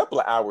take a couple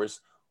of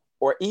hours,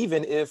 or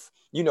even if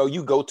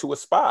you go to a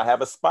spa,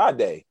 have a spa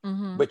day,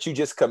 Mhm. but you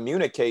just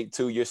communicate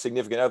to your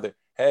significant other,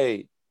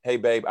 hey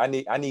babe, I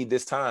need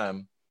this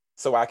time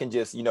so I can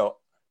just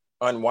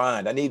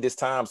unwind. I need this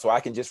time so I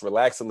can just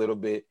relax a little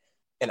bit,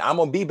 and I'm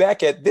gonna be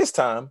back at this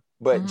time,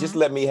 but just Mhm.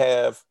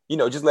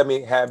 let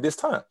me have this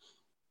time.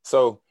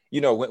 So,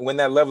 when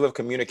that level of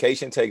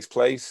communication takes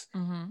place,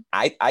 Mhm.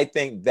 I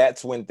think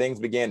that's when things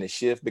began to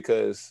shift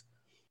because,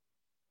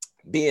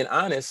 being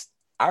honest,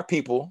 our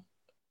people,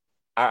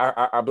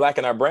 our black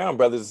and our brown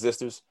brothers and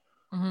sisters,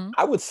 Mhm.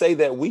 I would say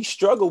that we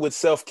struggle with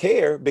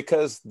self-care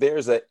because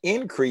there's an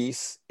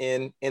increase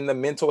in the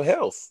mental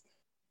health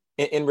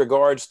in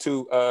regards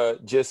to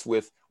just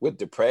with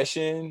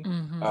depression,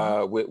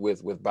 Mhm.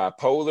 with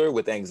bipolar,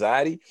 with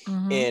anxiety.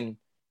 Mhm.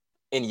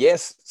 And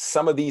yes,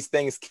 some of these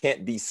things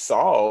can't be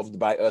solved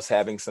by us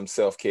having some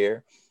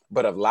self-care,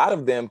 but a lot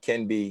of them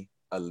can be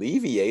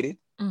alleviated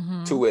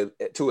Mhm.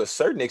 to a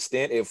certain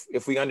extent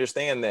if we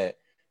understand that,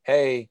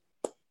 hey,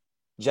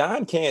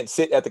 John can't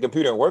sit at the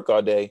computer and work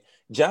all day.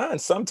 John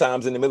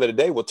sometimes in the middle of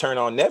the day will turn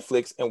on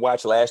Netflix and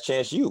watch Last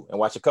Chance U and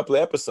watch a couple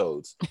of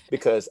episodes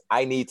because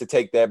I need to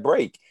take that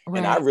break.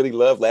 And I Right. really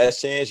love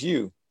Last Chance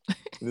U.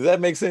 Does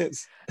that make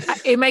sense?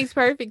 It makes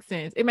perfect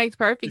sense. It makes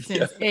perfect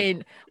Yeah. sense.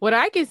 And what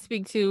I can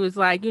speak to is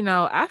like,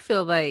 I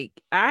feel like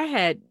I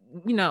had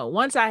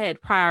once I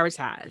had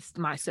prioritized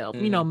myself,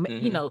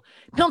 Mm-hmm.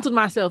 penciled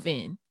myself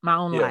in my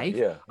own Yeah, life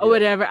yeah, or yeah.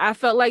 whatever, I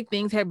felt like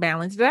things had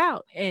balanced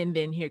out. And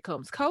then here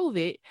comes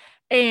COVID,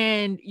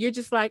 and you're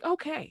just like,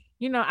 okay,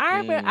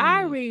 I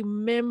Mm.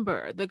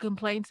 remember the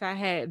complaints I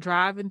had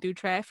driving through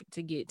traffic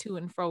to get to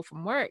and fro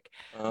from work.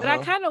 But I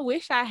Uh-huh. kind of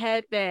wish I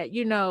had that,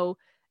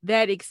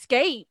 that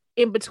escape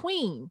in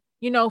between,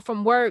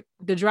 from work,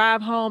 the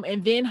drive home,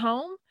 and then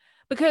home,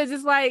 because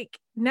it's like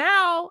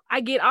now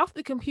I get off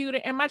the computer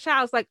and my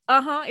child's like,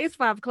 it's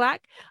 5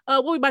 o'clock.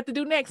 What we about to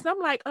do next? And I'm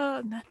like,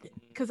 nothing.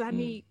 Cause I Mm.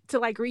 need to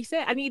like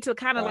reset. I need to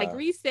kind of like Wow.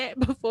 reset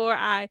before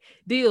I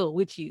deal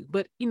with you.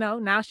 But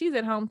now she's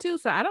at home too.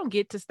 So I don't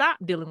get to stop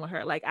dealing with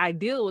her. Like I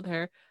deal with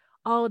her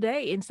all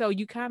day. And so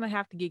you kind of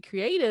have to get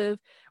creative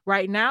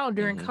right now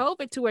during Mm-hmm.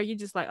 COVID to where you're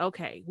just like,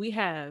 okay, we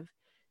have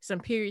some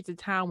periods of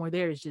time where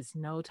there is just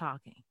no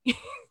talking.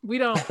 we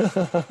don't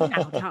we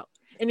not talk.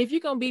 And if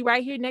you're gonna be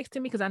right here next to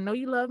me, because I know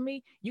you love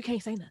me, you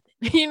can't say nothing,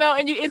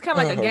 and it's kind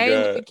of like a Oh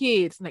game with the God,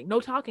 kids, like no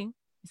talking.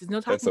 This is no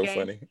that's talking so game.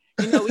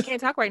 funny. We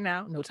can't talk right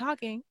now, no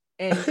talking,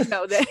 and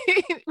that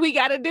we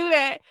got to do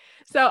that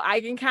so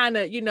I can kind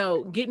of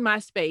get my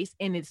space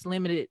in its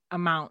limited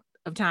amount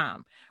of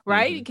time,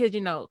 right? Mm-hmm.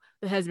 Because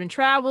the husband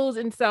travels,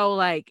 and so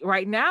like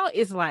right now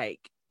it's like,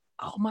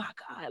 oh my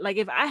god, like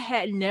if I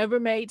had never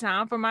made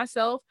time for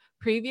myself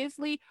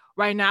previously,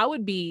 right now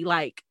would be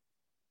like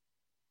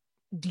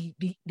the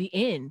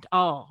end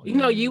all,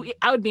 Mm.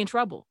 I would be in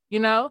trouble,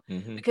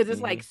 Mm-hmm. because it's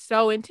Mm-hmm. like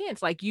so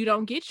intense, like you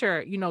don't get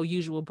your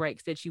usual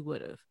breaks that you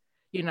would have,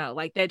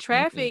 like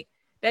Mm-mm.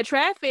 that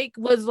traffic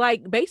was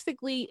like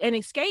basically an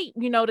escape,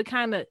 to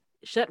kind of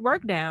shut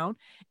work down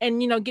and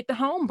get the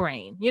home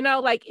brain,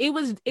 like it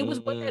was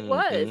what that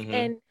was. Mm-hmm.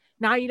 And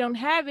now you don't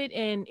have it,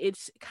 and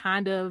it's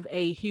kind of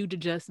a huge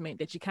adjustment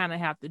that you kind of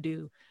have to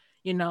do,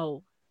 you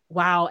know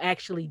while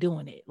actually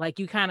doing it. Like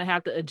you kind of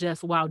have to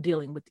adjust while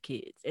dealing with the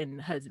kids and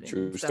the husband and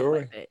True stuff like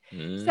story. that.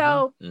 Mm-hmm.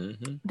 So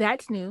Mm-hmm.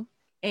 that's new.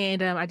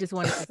 And I just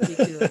wanted to speak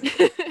to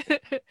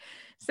it.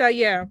 So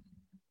yeah,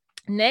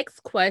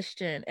 next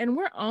question. And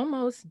we're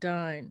almost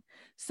done.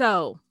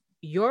 So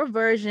your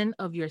version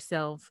of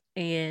yourself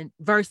and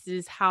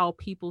versus how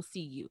people see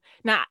you.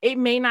 Now, it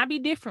may not be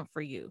different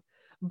for you,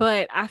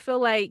 but I feel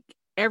like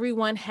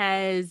everyone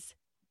has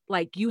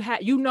like you,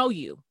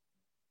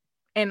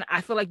 and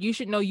I feel like you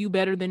should know you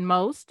better than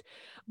most.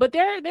 But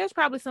there's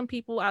probably some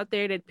people out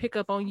there that pick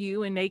up on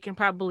you and they can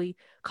probably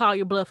call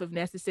your bluff if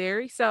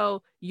necessary.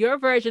 So your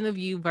version of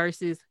you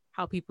versus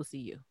how people see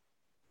you.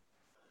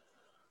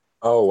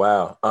 Oh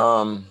wow.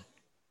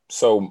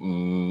 So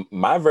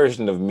my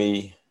version of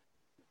me,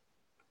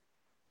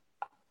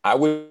 I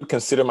would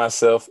consider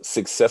myself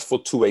successful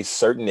to a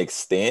certain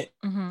extent,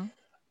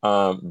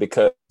 Mm-hmm.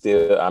 because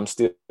I'm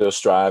still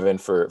striving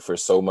for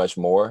so much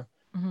more.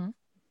 Mm-hmm.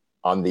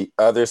 On the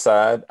other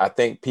side, I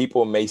think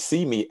people may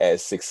see me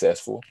as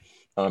successful,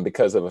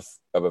 because of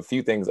a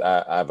few things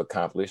I've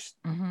accomplished.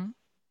 Mm-hmm.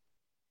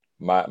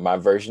 My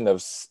version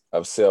of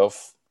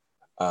self,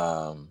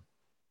 um,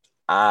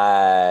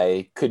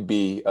 I could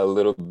be a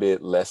little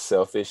bit less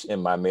selfish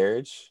in my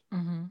marriage.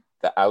 Mm-hmm.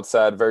 The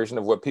outside version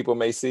of what people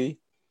may see,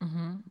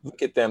 Mm-hmm.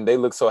 look at them, they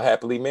look so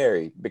happily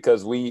married,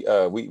 because we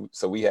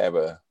have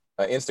a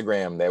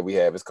Instagram that we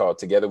have. It's called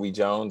Together We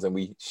Jones, and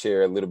we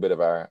share a little bit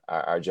of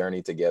our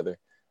journey together.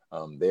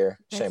 There,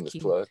 That's shameless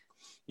cute. plug.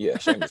 Yeah,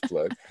 shameless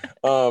plug.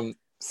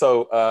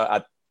 So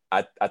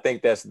I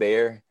think that's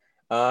there.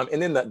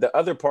 And then the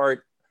other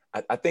part,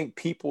 I think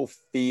people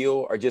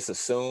feel or just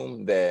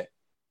assume that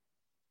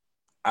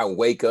I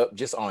wake up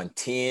just on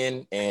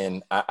 10,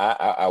 and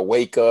I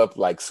wake up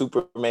like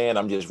Superman.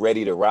 I'm just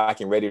ready to rock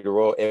and ready to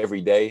roll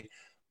every day.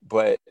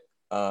 But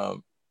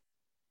um,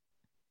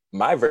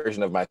 my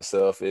version of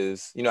myself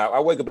is, I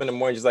wake up in the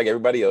morning just like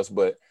everybody else,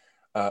 but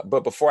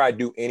before I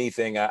do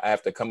anything, I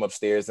have to come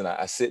upstairs and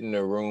I sit in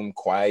the room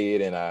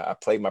quiet, and I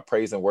play my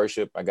praise and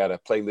worship. I got a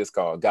playlist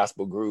called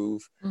Gospel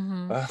Groove,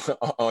 Mm-hmm.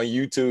 on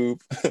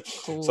YouTube.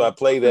 So I Cool.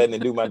 play that and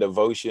then do my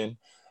devotion.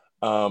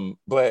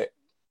 But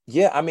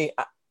yeah, I mean,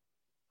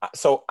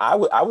 so I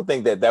would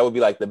think that would be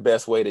like the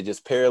best way to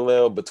just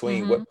parallel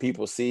between Mm-hmm. what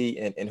people see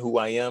and who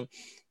I am.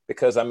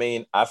 Because I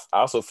mean, I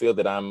also feel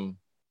that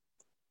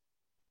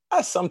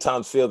I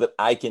sometimes feel that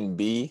I can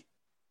be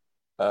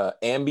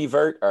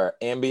ambivert or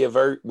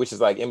ambiavert, which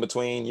is like in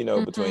between,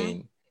 Mm-hmm.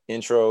 between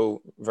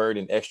introvert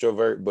and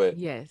extrovert. But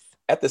Yes.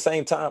 at the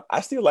same time,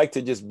 I still like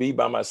to just be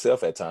by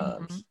myself at Mm-hmm.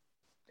 times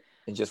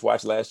and just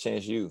watch Last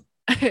Chance U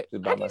I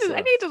just by I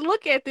myself. need to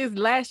look at this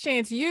Last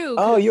Chance You,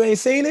 Oh, because you ain't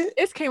seen it?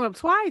 it's came up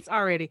twice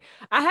already.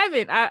 I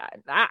haven't.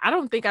 I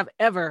don't think I've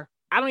ever.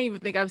 I don't even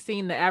think I've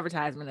seen the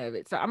advertisement of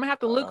it. So I'm gonna have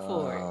to look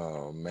for it.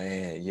 Oh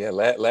man, yeah.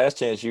 Last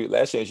Chance U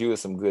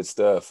is some good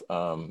stuff.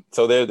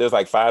 So there's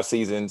like 5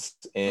 seasons,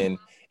 and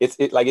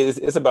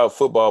it's about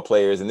football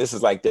players, and this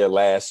is like their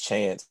last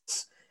chance.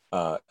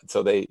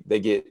 So they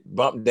get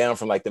bumped down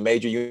from like the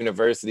major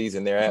universities,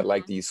 and they're at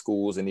like Mm-hmm. these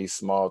schools in these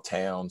small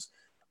towns.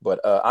 But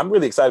I'm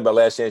really excited about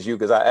Last Chance U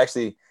because I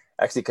actually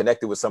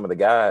connected with some of the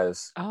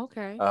guys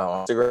Okay.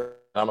 on Instagram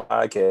on my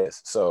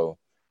podcast. So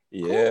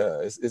Cool.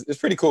 Yeah, it's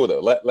pretty cool though.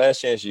 Last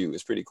Chance U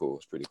is pretty cool.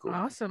 It's pretty cool.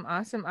 Awesome,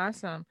 awesome,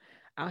 awesome.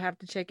 I'll have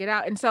to check it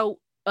out. And so,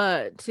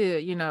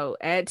 to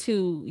add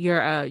to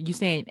your you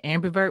saying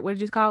ambivert, what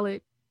did you call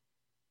it?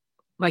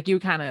 Like you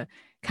kind of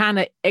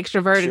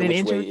extroverted Sure, and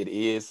which way introvert. it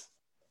is.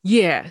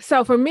 Yeah.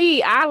 So for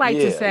me, I like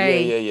to Yeah, yeah,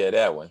 say, yeah, yeah.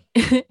 That one.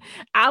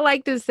 I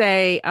like to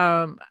say,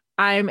 I'm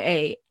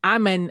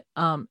an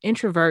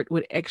introvert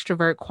with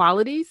extrovert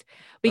qualities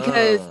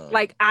because Uh,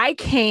 like I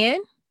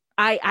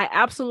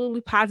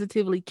absolutely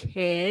positively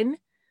can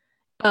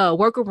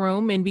work a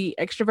room and be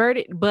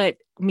extroverted, but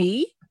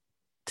me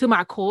to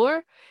my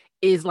core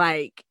is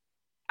like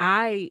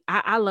I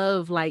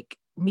love like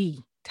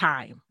me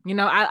time.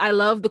 I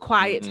love the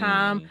quiet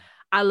time. mm,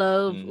 I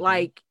love mm-hmm.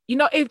 like,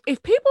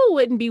 if people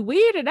wouldn't be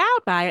weirded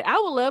out by it, I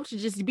would love to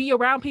just be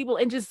around people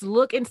and just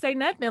look and say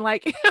nothing.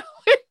 Like,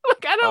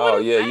 like I don't Oh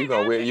want to yeah, say you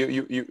gonna wear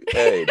you.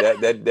 Hey,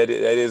 nothing. that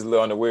is a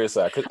little on the weird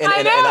side. And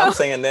I'm I know.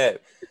 saying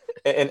that,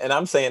 and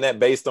I'm saying that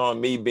based on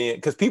me being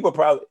because people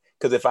probably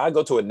because if I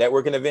go to a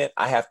networking event,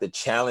 I have to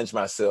challenge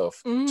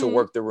myself to Hmm.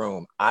 work the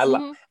room.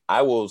 Hmm.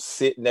 I will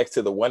sit next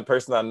to the one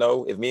person I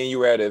know. If me and you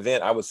were at an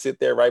event, I would sit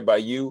there right by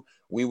you.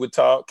 We would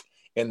talk,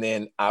 and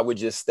then I would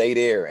just stay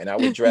there, and I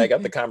would drag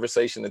out the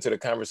conversation until the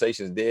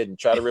conversation is dead and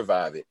try to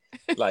revive it.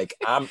 Like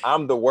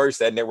I'm the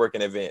worst at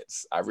networking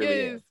events. I really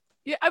Yes. am.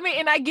 Yeah, I mean,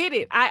 and I get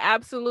it. I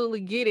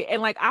absolutely get it.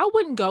 And like I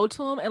wouldn't go to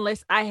them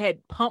unless I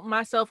had pumped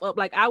myself up.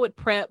 Like I would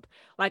prep,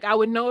 like I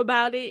would know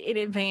about it in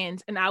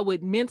advance and I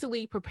would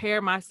mentally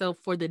prepare myself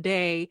for the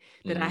day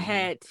that I Mm-hmm.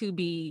 had to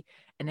be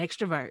an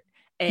extrovert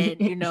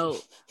and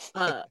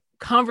uh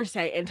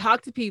conversate and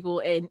talk to people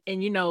and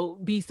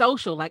be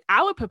social. Like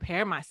I would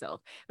prepare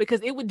myself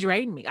because it would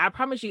drain me. I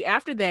promise you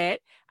after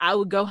that, I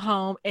would go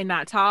home and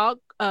not talk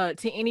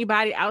to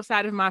anybody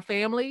outside of my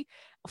family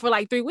for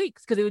like 3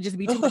 weeks because it would just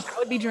be too much. I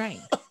would be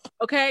drained.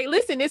 Okay,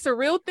 listen, it's a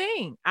real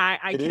thing.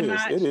 I It is.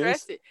 cannot It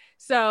stress is. it.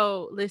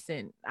 So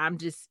listen,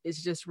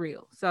 it's just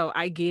real. So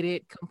I get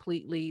it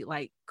completely,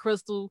 like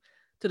crystal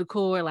to the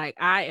core. Like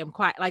I am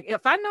quite like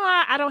if I know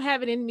I don't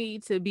have it in me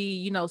to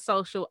be,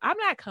 social, I'm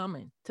not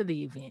coming to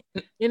the event,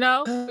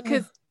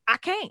 because I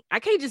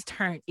can't just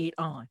turn it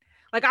on.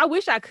 Like I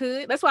wish I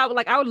could. That's why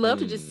I would love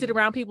to just sit Mm.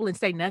 around people and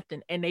say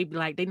nothing and they'd be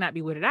like, they not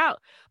be weirded out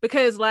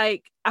because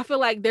like I feel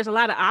like there's a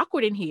lot of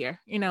awkward in here,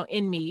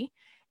 in me.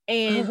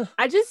 And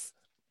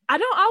I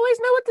don't always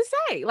know what to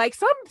say. Like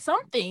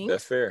some things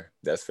That's fair.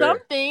 That's some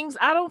fair. things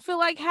I don't feel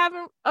like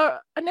having a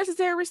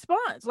necessary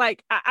response.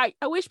 Like I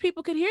wish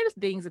people could hear the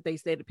things that they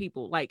say to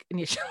people like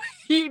initially.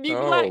 You'd be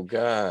Oh like,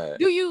 God.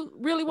 do you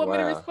really want me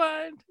to Wow.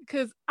 respond?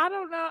 Because I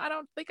don't know. I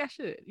don't think I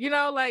should.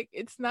 Like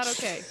it's not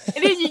okay.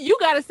 And then you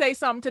got to say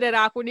something to that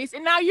awkwardness,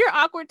 and now you're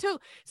awkward too.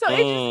 So it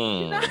just,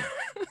 Mm.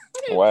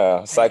 it's just Wow.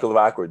 bad. Cycle of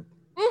awkward.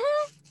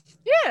 Hmm.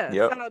 Yeah.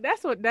 Yep.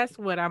 So that's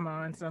what I'm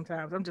on.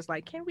 Sometimes I'm just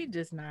like, can we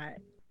just not?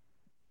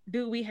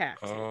 Do we have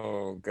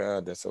Oh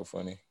God, that's so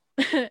funny.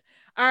 to?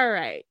 All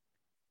right.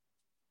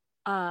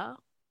 Uh,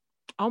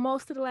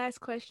 Almost to the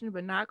last question,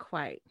 but not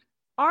quite.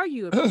 Are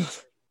you a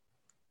preacher?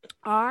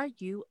 Are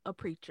you a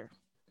preacher?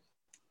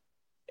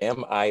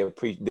 Am I a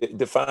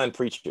define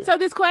preacher? So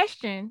this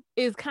question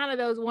is kind of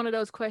those one of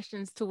those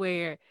questions to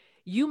where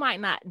you might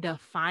not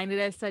define it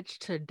as such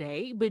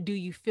today, but do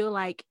you feel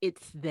like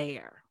it's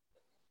there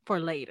for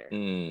later?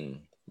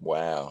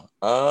 Wow.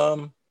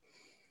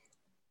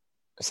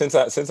 Since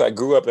I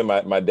grew up and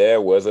my dad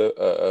was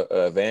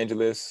a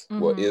evangelist,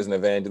 well, Mm-hmm. is an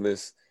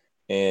evangelist,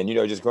 and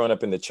just growing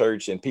up in the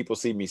church and people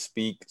see me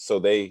speak, so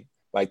they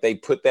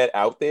put that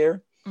out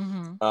there.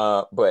 Mm-hmm.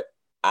 But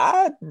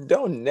I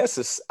don't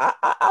necessarily.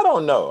 I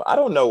don't know. I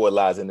don't know what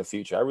lies in the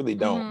future. I really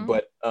don't.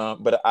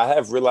 Mm-hmm. But I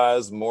have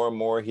realized more and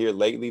more here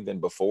lately than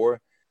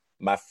before.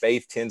 My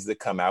faith tends to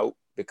come out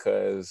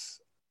because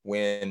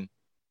when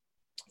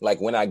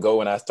when I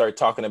go and I start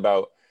talking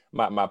about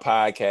my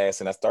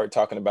podcast and I start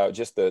talking about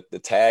just the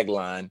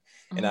tagline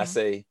and I Mm-hmm.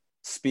 say,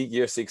 speak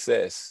your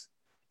success.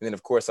 And then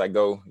of course I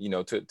go,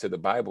 to the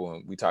Bible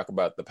and we talk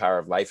about the power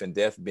of life and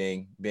death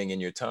being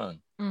in your tongue.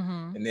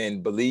 Mm-hmm. And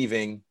then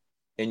believing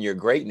in your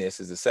greatness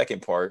is the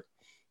second part.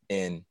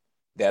 And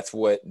that's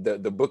what the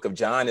book of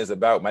John is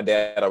about. My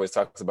dad always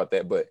talks about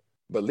that, but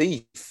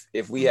belief,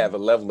 if we Mm-hmm. have a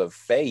level of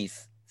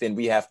faith, then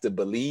we have to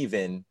believe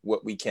in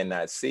what we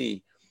cannot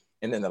see.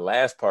 And then the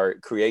last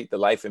part, create the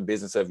life and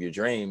business of your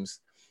dreams.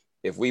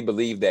 If we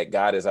believe that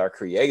God is our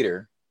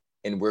creator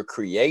and we're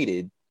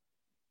created,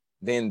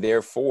 then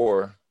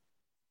therefore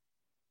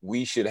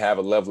we should have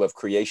a level of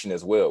creation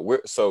as well.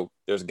 So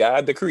there's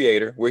God, the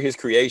creator, we're his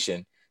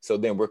creation. So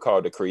then we're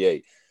called to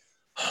create.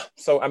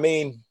 So, I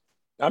mean,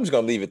 I'm just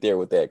going to leave it there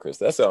with that, Chris.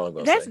 That's all I'm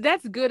going to That's say.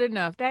 that's good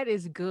enough. That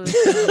is good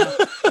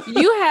enough.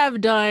 You have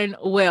done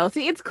well.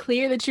 See, it's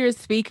clear that you're a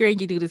speaker and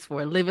you do this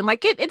for a living.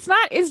 Like it's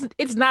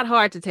not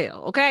hard to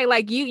tell. Okay,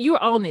 like you're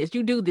on this.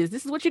 You do this.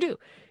 This is what you do.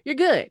 You're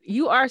good.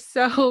 You are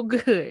so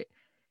good.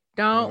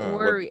 Don't Well,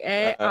 worry I,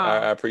 at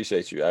I all.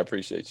 appreciate you. I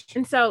appreciate you.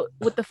 And so,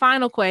 with the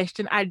final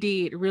question, I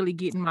did really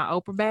get in my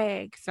Oprah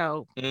bag.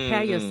 So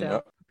prepare Mm-mm.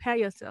 yourself. Prepare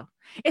yourself.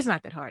 It's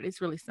not that hard. It's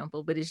really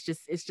simple, but it's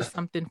just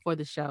something for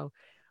the show.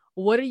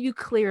 What are you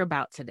clear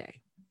about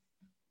today?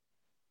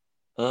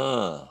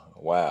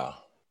 Wow.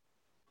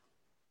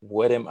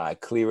 What am I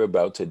clear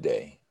about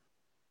today?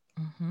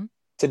 Mm-hmm.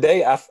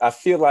 Today, I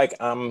feel like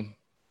I'm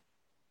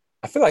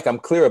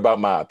clear about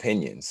my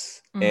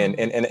opinions.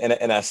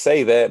 And I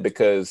say that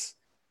because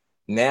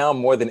now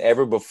more than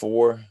ever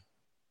before,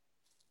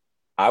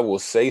 I will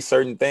say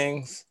certain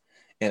things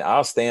and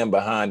I'll stand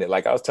behind it.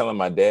 Like I was telling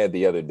my dad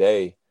the other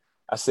day,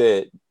 I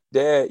said,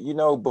 Dad,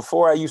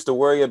 before I used to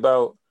worry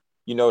about,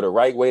 the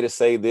right way to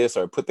say this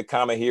or put the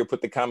comma here,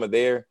 put the comma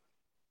there.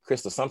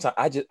 Crystal, sometimes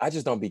I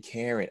just don't be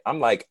caring. I'm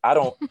like, I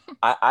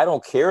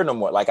don't care no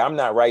more. Like I'm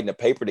not writing a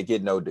paper to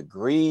get no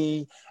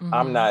degree.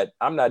 Mm-hmm.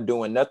 I'm not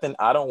doing nothing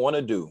I don't want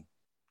to do.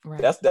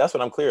 Right. That's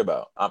what I'm clear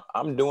about.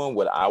 I'm doing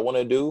what I want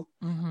to do.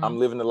 Mm-hmm. I'm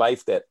living the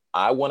life that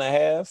I want to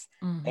have.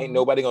 Ain't Mm-hmm.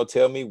 nobody gonna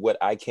tell me what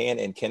I can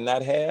and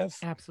cannot have.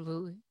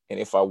 Absolutely. And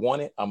if I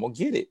want it, I'm gonna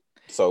get it.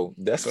 So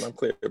that's what I'm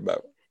clear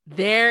about.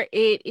 There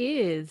it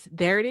is.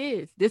 There it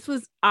is. This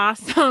was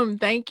awesome.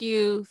 Thank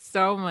you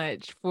so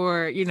much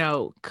for,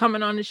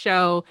 coming on the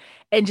show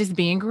and just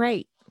being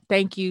great.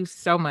 Thank you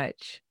so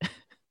much.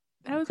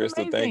 That was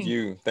Crystal, thank amazing.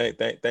 you.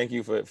 Thank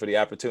you for the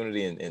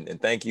opportunity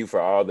and thank you for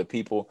all the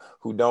people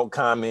who don't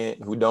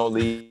comment, who don't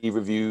leave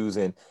reviews,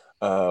 and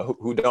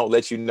who don't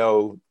let you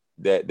know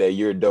that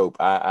you're dope.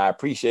 I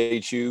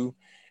appreciate you,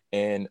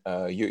 and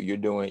you're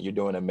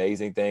doing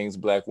amazing things,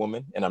 Black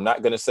woman. And I'm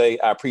not gonna say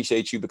I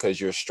appreciate you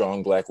because you're a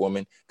strong Black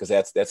woman, because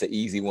that's an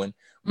easy one.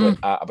 Mm,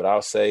 But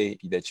I'll say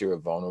that you're a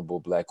vulnerable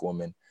Black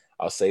woman.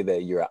 I'll say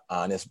that you're an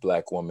honest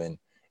Black woman,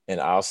 and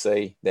I'll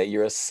say that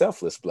you're a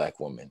selfless Black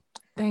woman,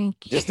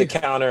 thank just to you.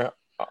 counter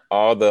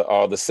all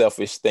the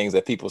selfish things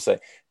that people say.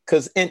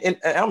 Because and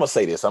I'm gonna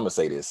say this. I'm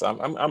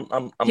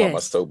on my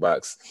Yes.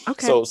 soapbox.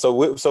 Okay.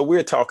 So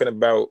we're talking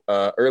about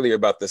earlier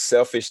about the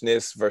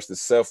selfishness versus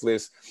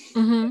selfless.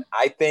 Mm-hmm.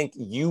 I think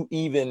you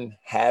even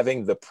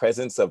having the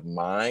presence of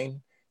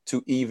mind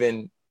to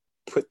even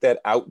put that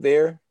out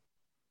there,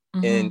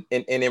 Mm-hmm.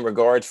 and in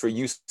regards for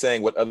you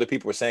saying what other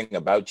people are saying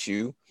about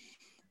you,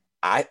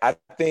 I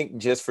think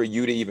just for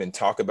you to even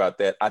talk about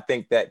that, I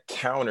think that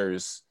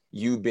counters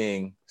you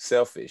being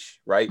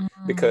selfish, right?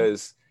 Mm-hmm.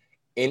 Because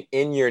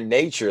in your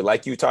nature,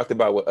 like you talked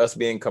about with us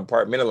being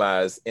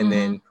compartmentalized, and Mm-hmm.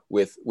 then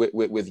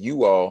with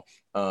you all,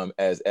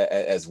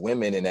 as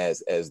women and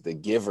as the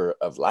giver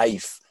of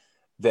life,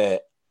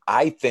 that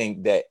I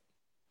think that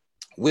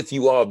with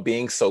you all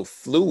being so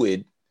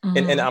fluid, and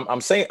Mm-hmm.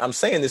 I'm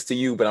saying this to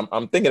you, but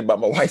I'm thinking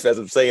about my wife as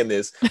I'm saying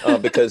this,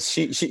 because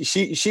she's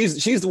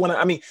the one.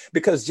 I mean,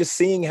 because just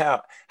seeing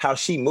how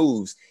she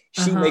moves,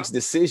 she Uh-huh. makes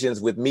decisions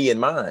with me in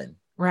mind,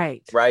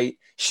 Right. right?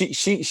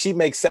 She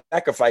makes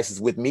sacrifices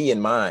with me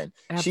in mind.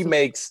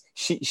 Absolutely.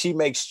 She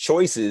makes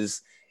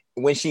choices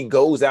when she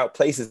goes out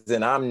places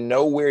and I'm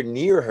nowhere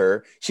near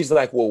her. She's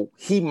like, well,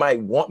 he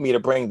might want me to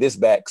bring this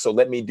back, so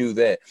let me do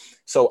that.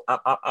 So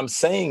I'm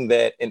saying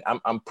that, and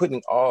I'm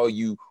putting all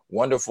you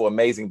wonderful,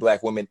 amazing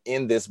Black women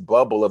in this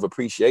bubble of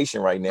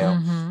appreciation right now,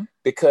 Mm-hmm.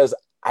 because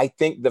I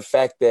think the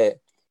fact that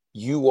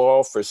you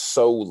all for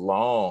so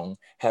long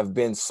have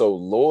been so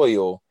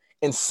loyal,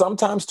 and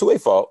sometimes to a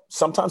fault,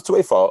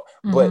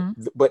 but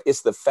Mm-hmm. but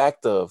it's the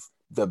fact of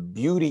the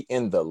beauty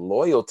in the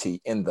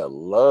loyalty, in the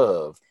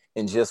love,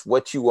 and just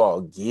what you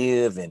all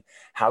give, and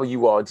how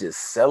you all just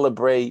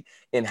celebrate,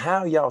 and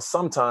how y'all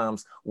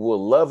sometimes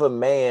will love a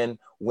man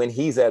when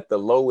he's at the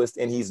lowest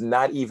and he's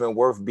not even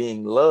worth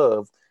being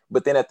loved,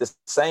 but then at the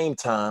same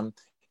time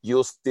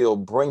you'll still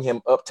bring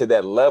him up to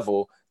that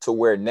level to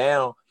where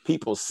now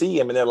people see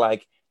him and they're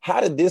like,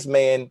 how did this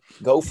man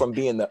go from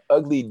being the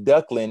ugly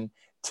duckling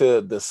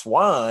to the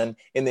swan?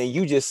 And then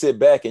you just sit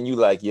back and you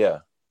like, yeah,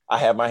 I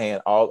have my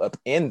hand all up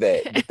in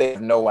that, but they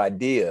have no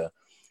idea.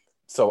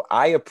 So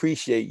I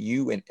appreciate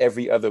you and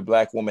every other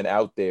Black woman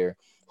out there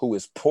who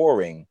is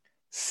pouring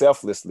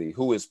selflessly,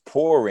 who is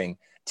pouring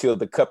till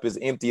the cup is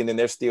empty, and then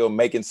they're still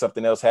making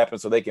something else happen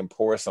so they can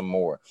pour some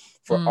more.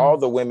 For all Mm.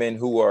 the women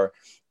who are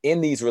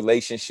in these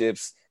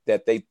relationships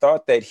that they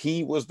thought that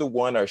he was the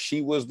one or she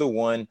was the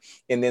one,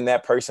 and then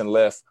that person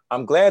left,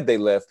 I'm glad they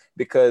left,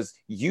 because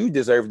you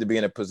deserve to be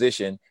in a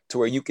position to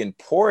where you can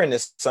pour into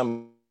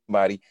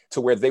somebody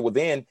to where they will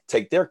then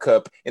take their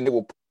cup and they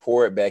will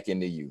pour it back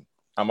into you.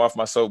 I'm off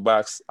my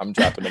soapbox. I'm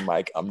dropping the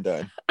mic. I'm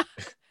done.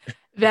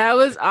 That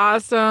was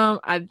awesome.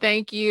 I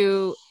thank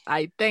you.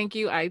 I thank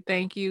you. I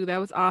thank you. That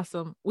was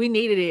awesome. We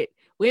needed it.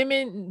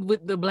 Women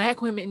with the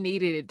Black women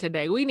needed it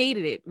today. We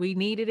needed it. We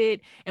needed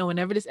it. And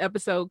whenever this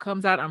episode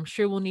comes out, I'm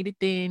sure we'll need it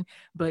then.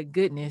 But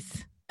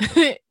goodness,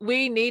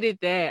 we needed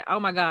that. Oh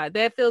my God,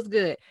 that feels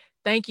good.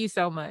 Thank you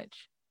so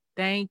much.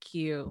 Thank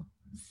you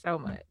so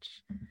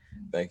much.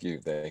 Thank you.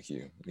 Thank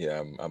you.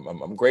 Yeah,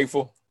 I'm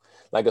grateful.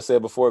 Like I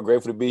said before,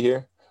 grateful to be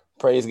here.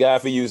 Praise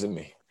God for using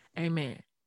me. Amen.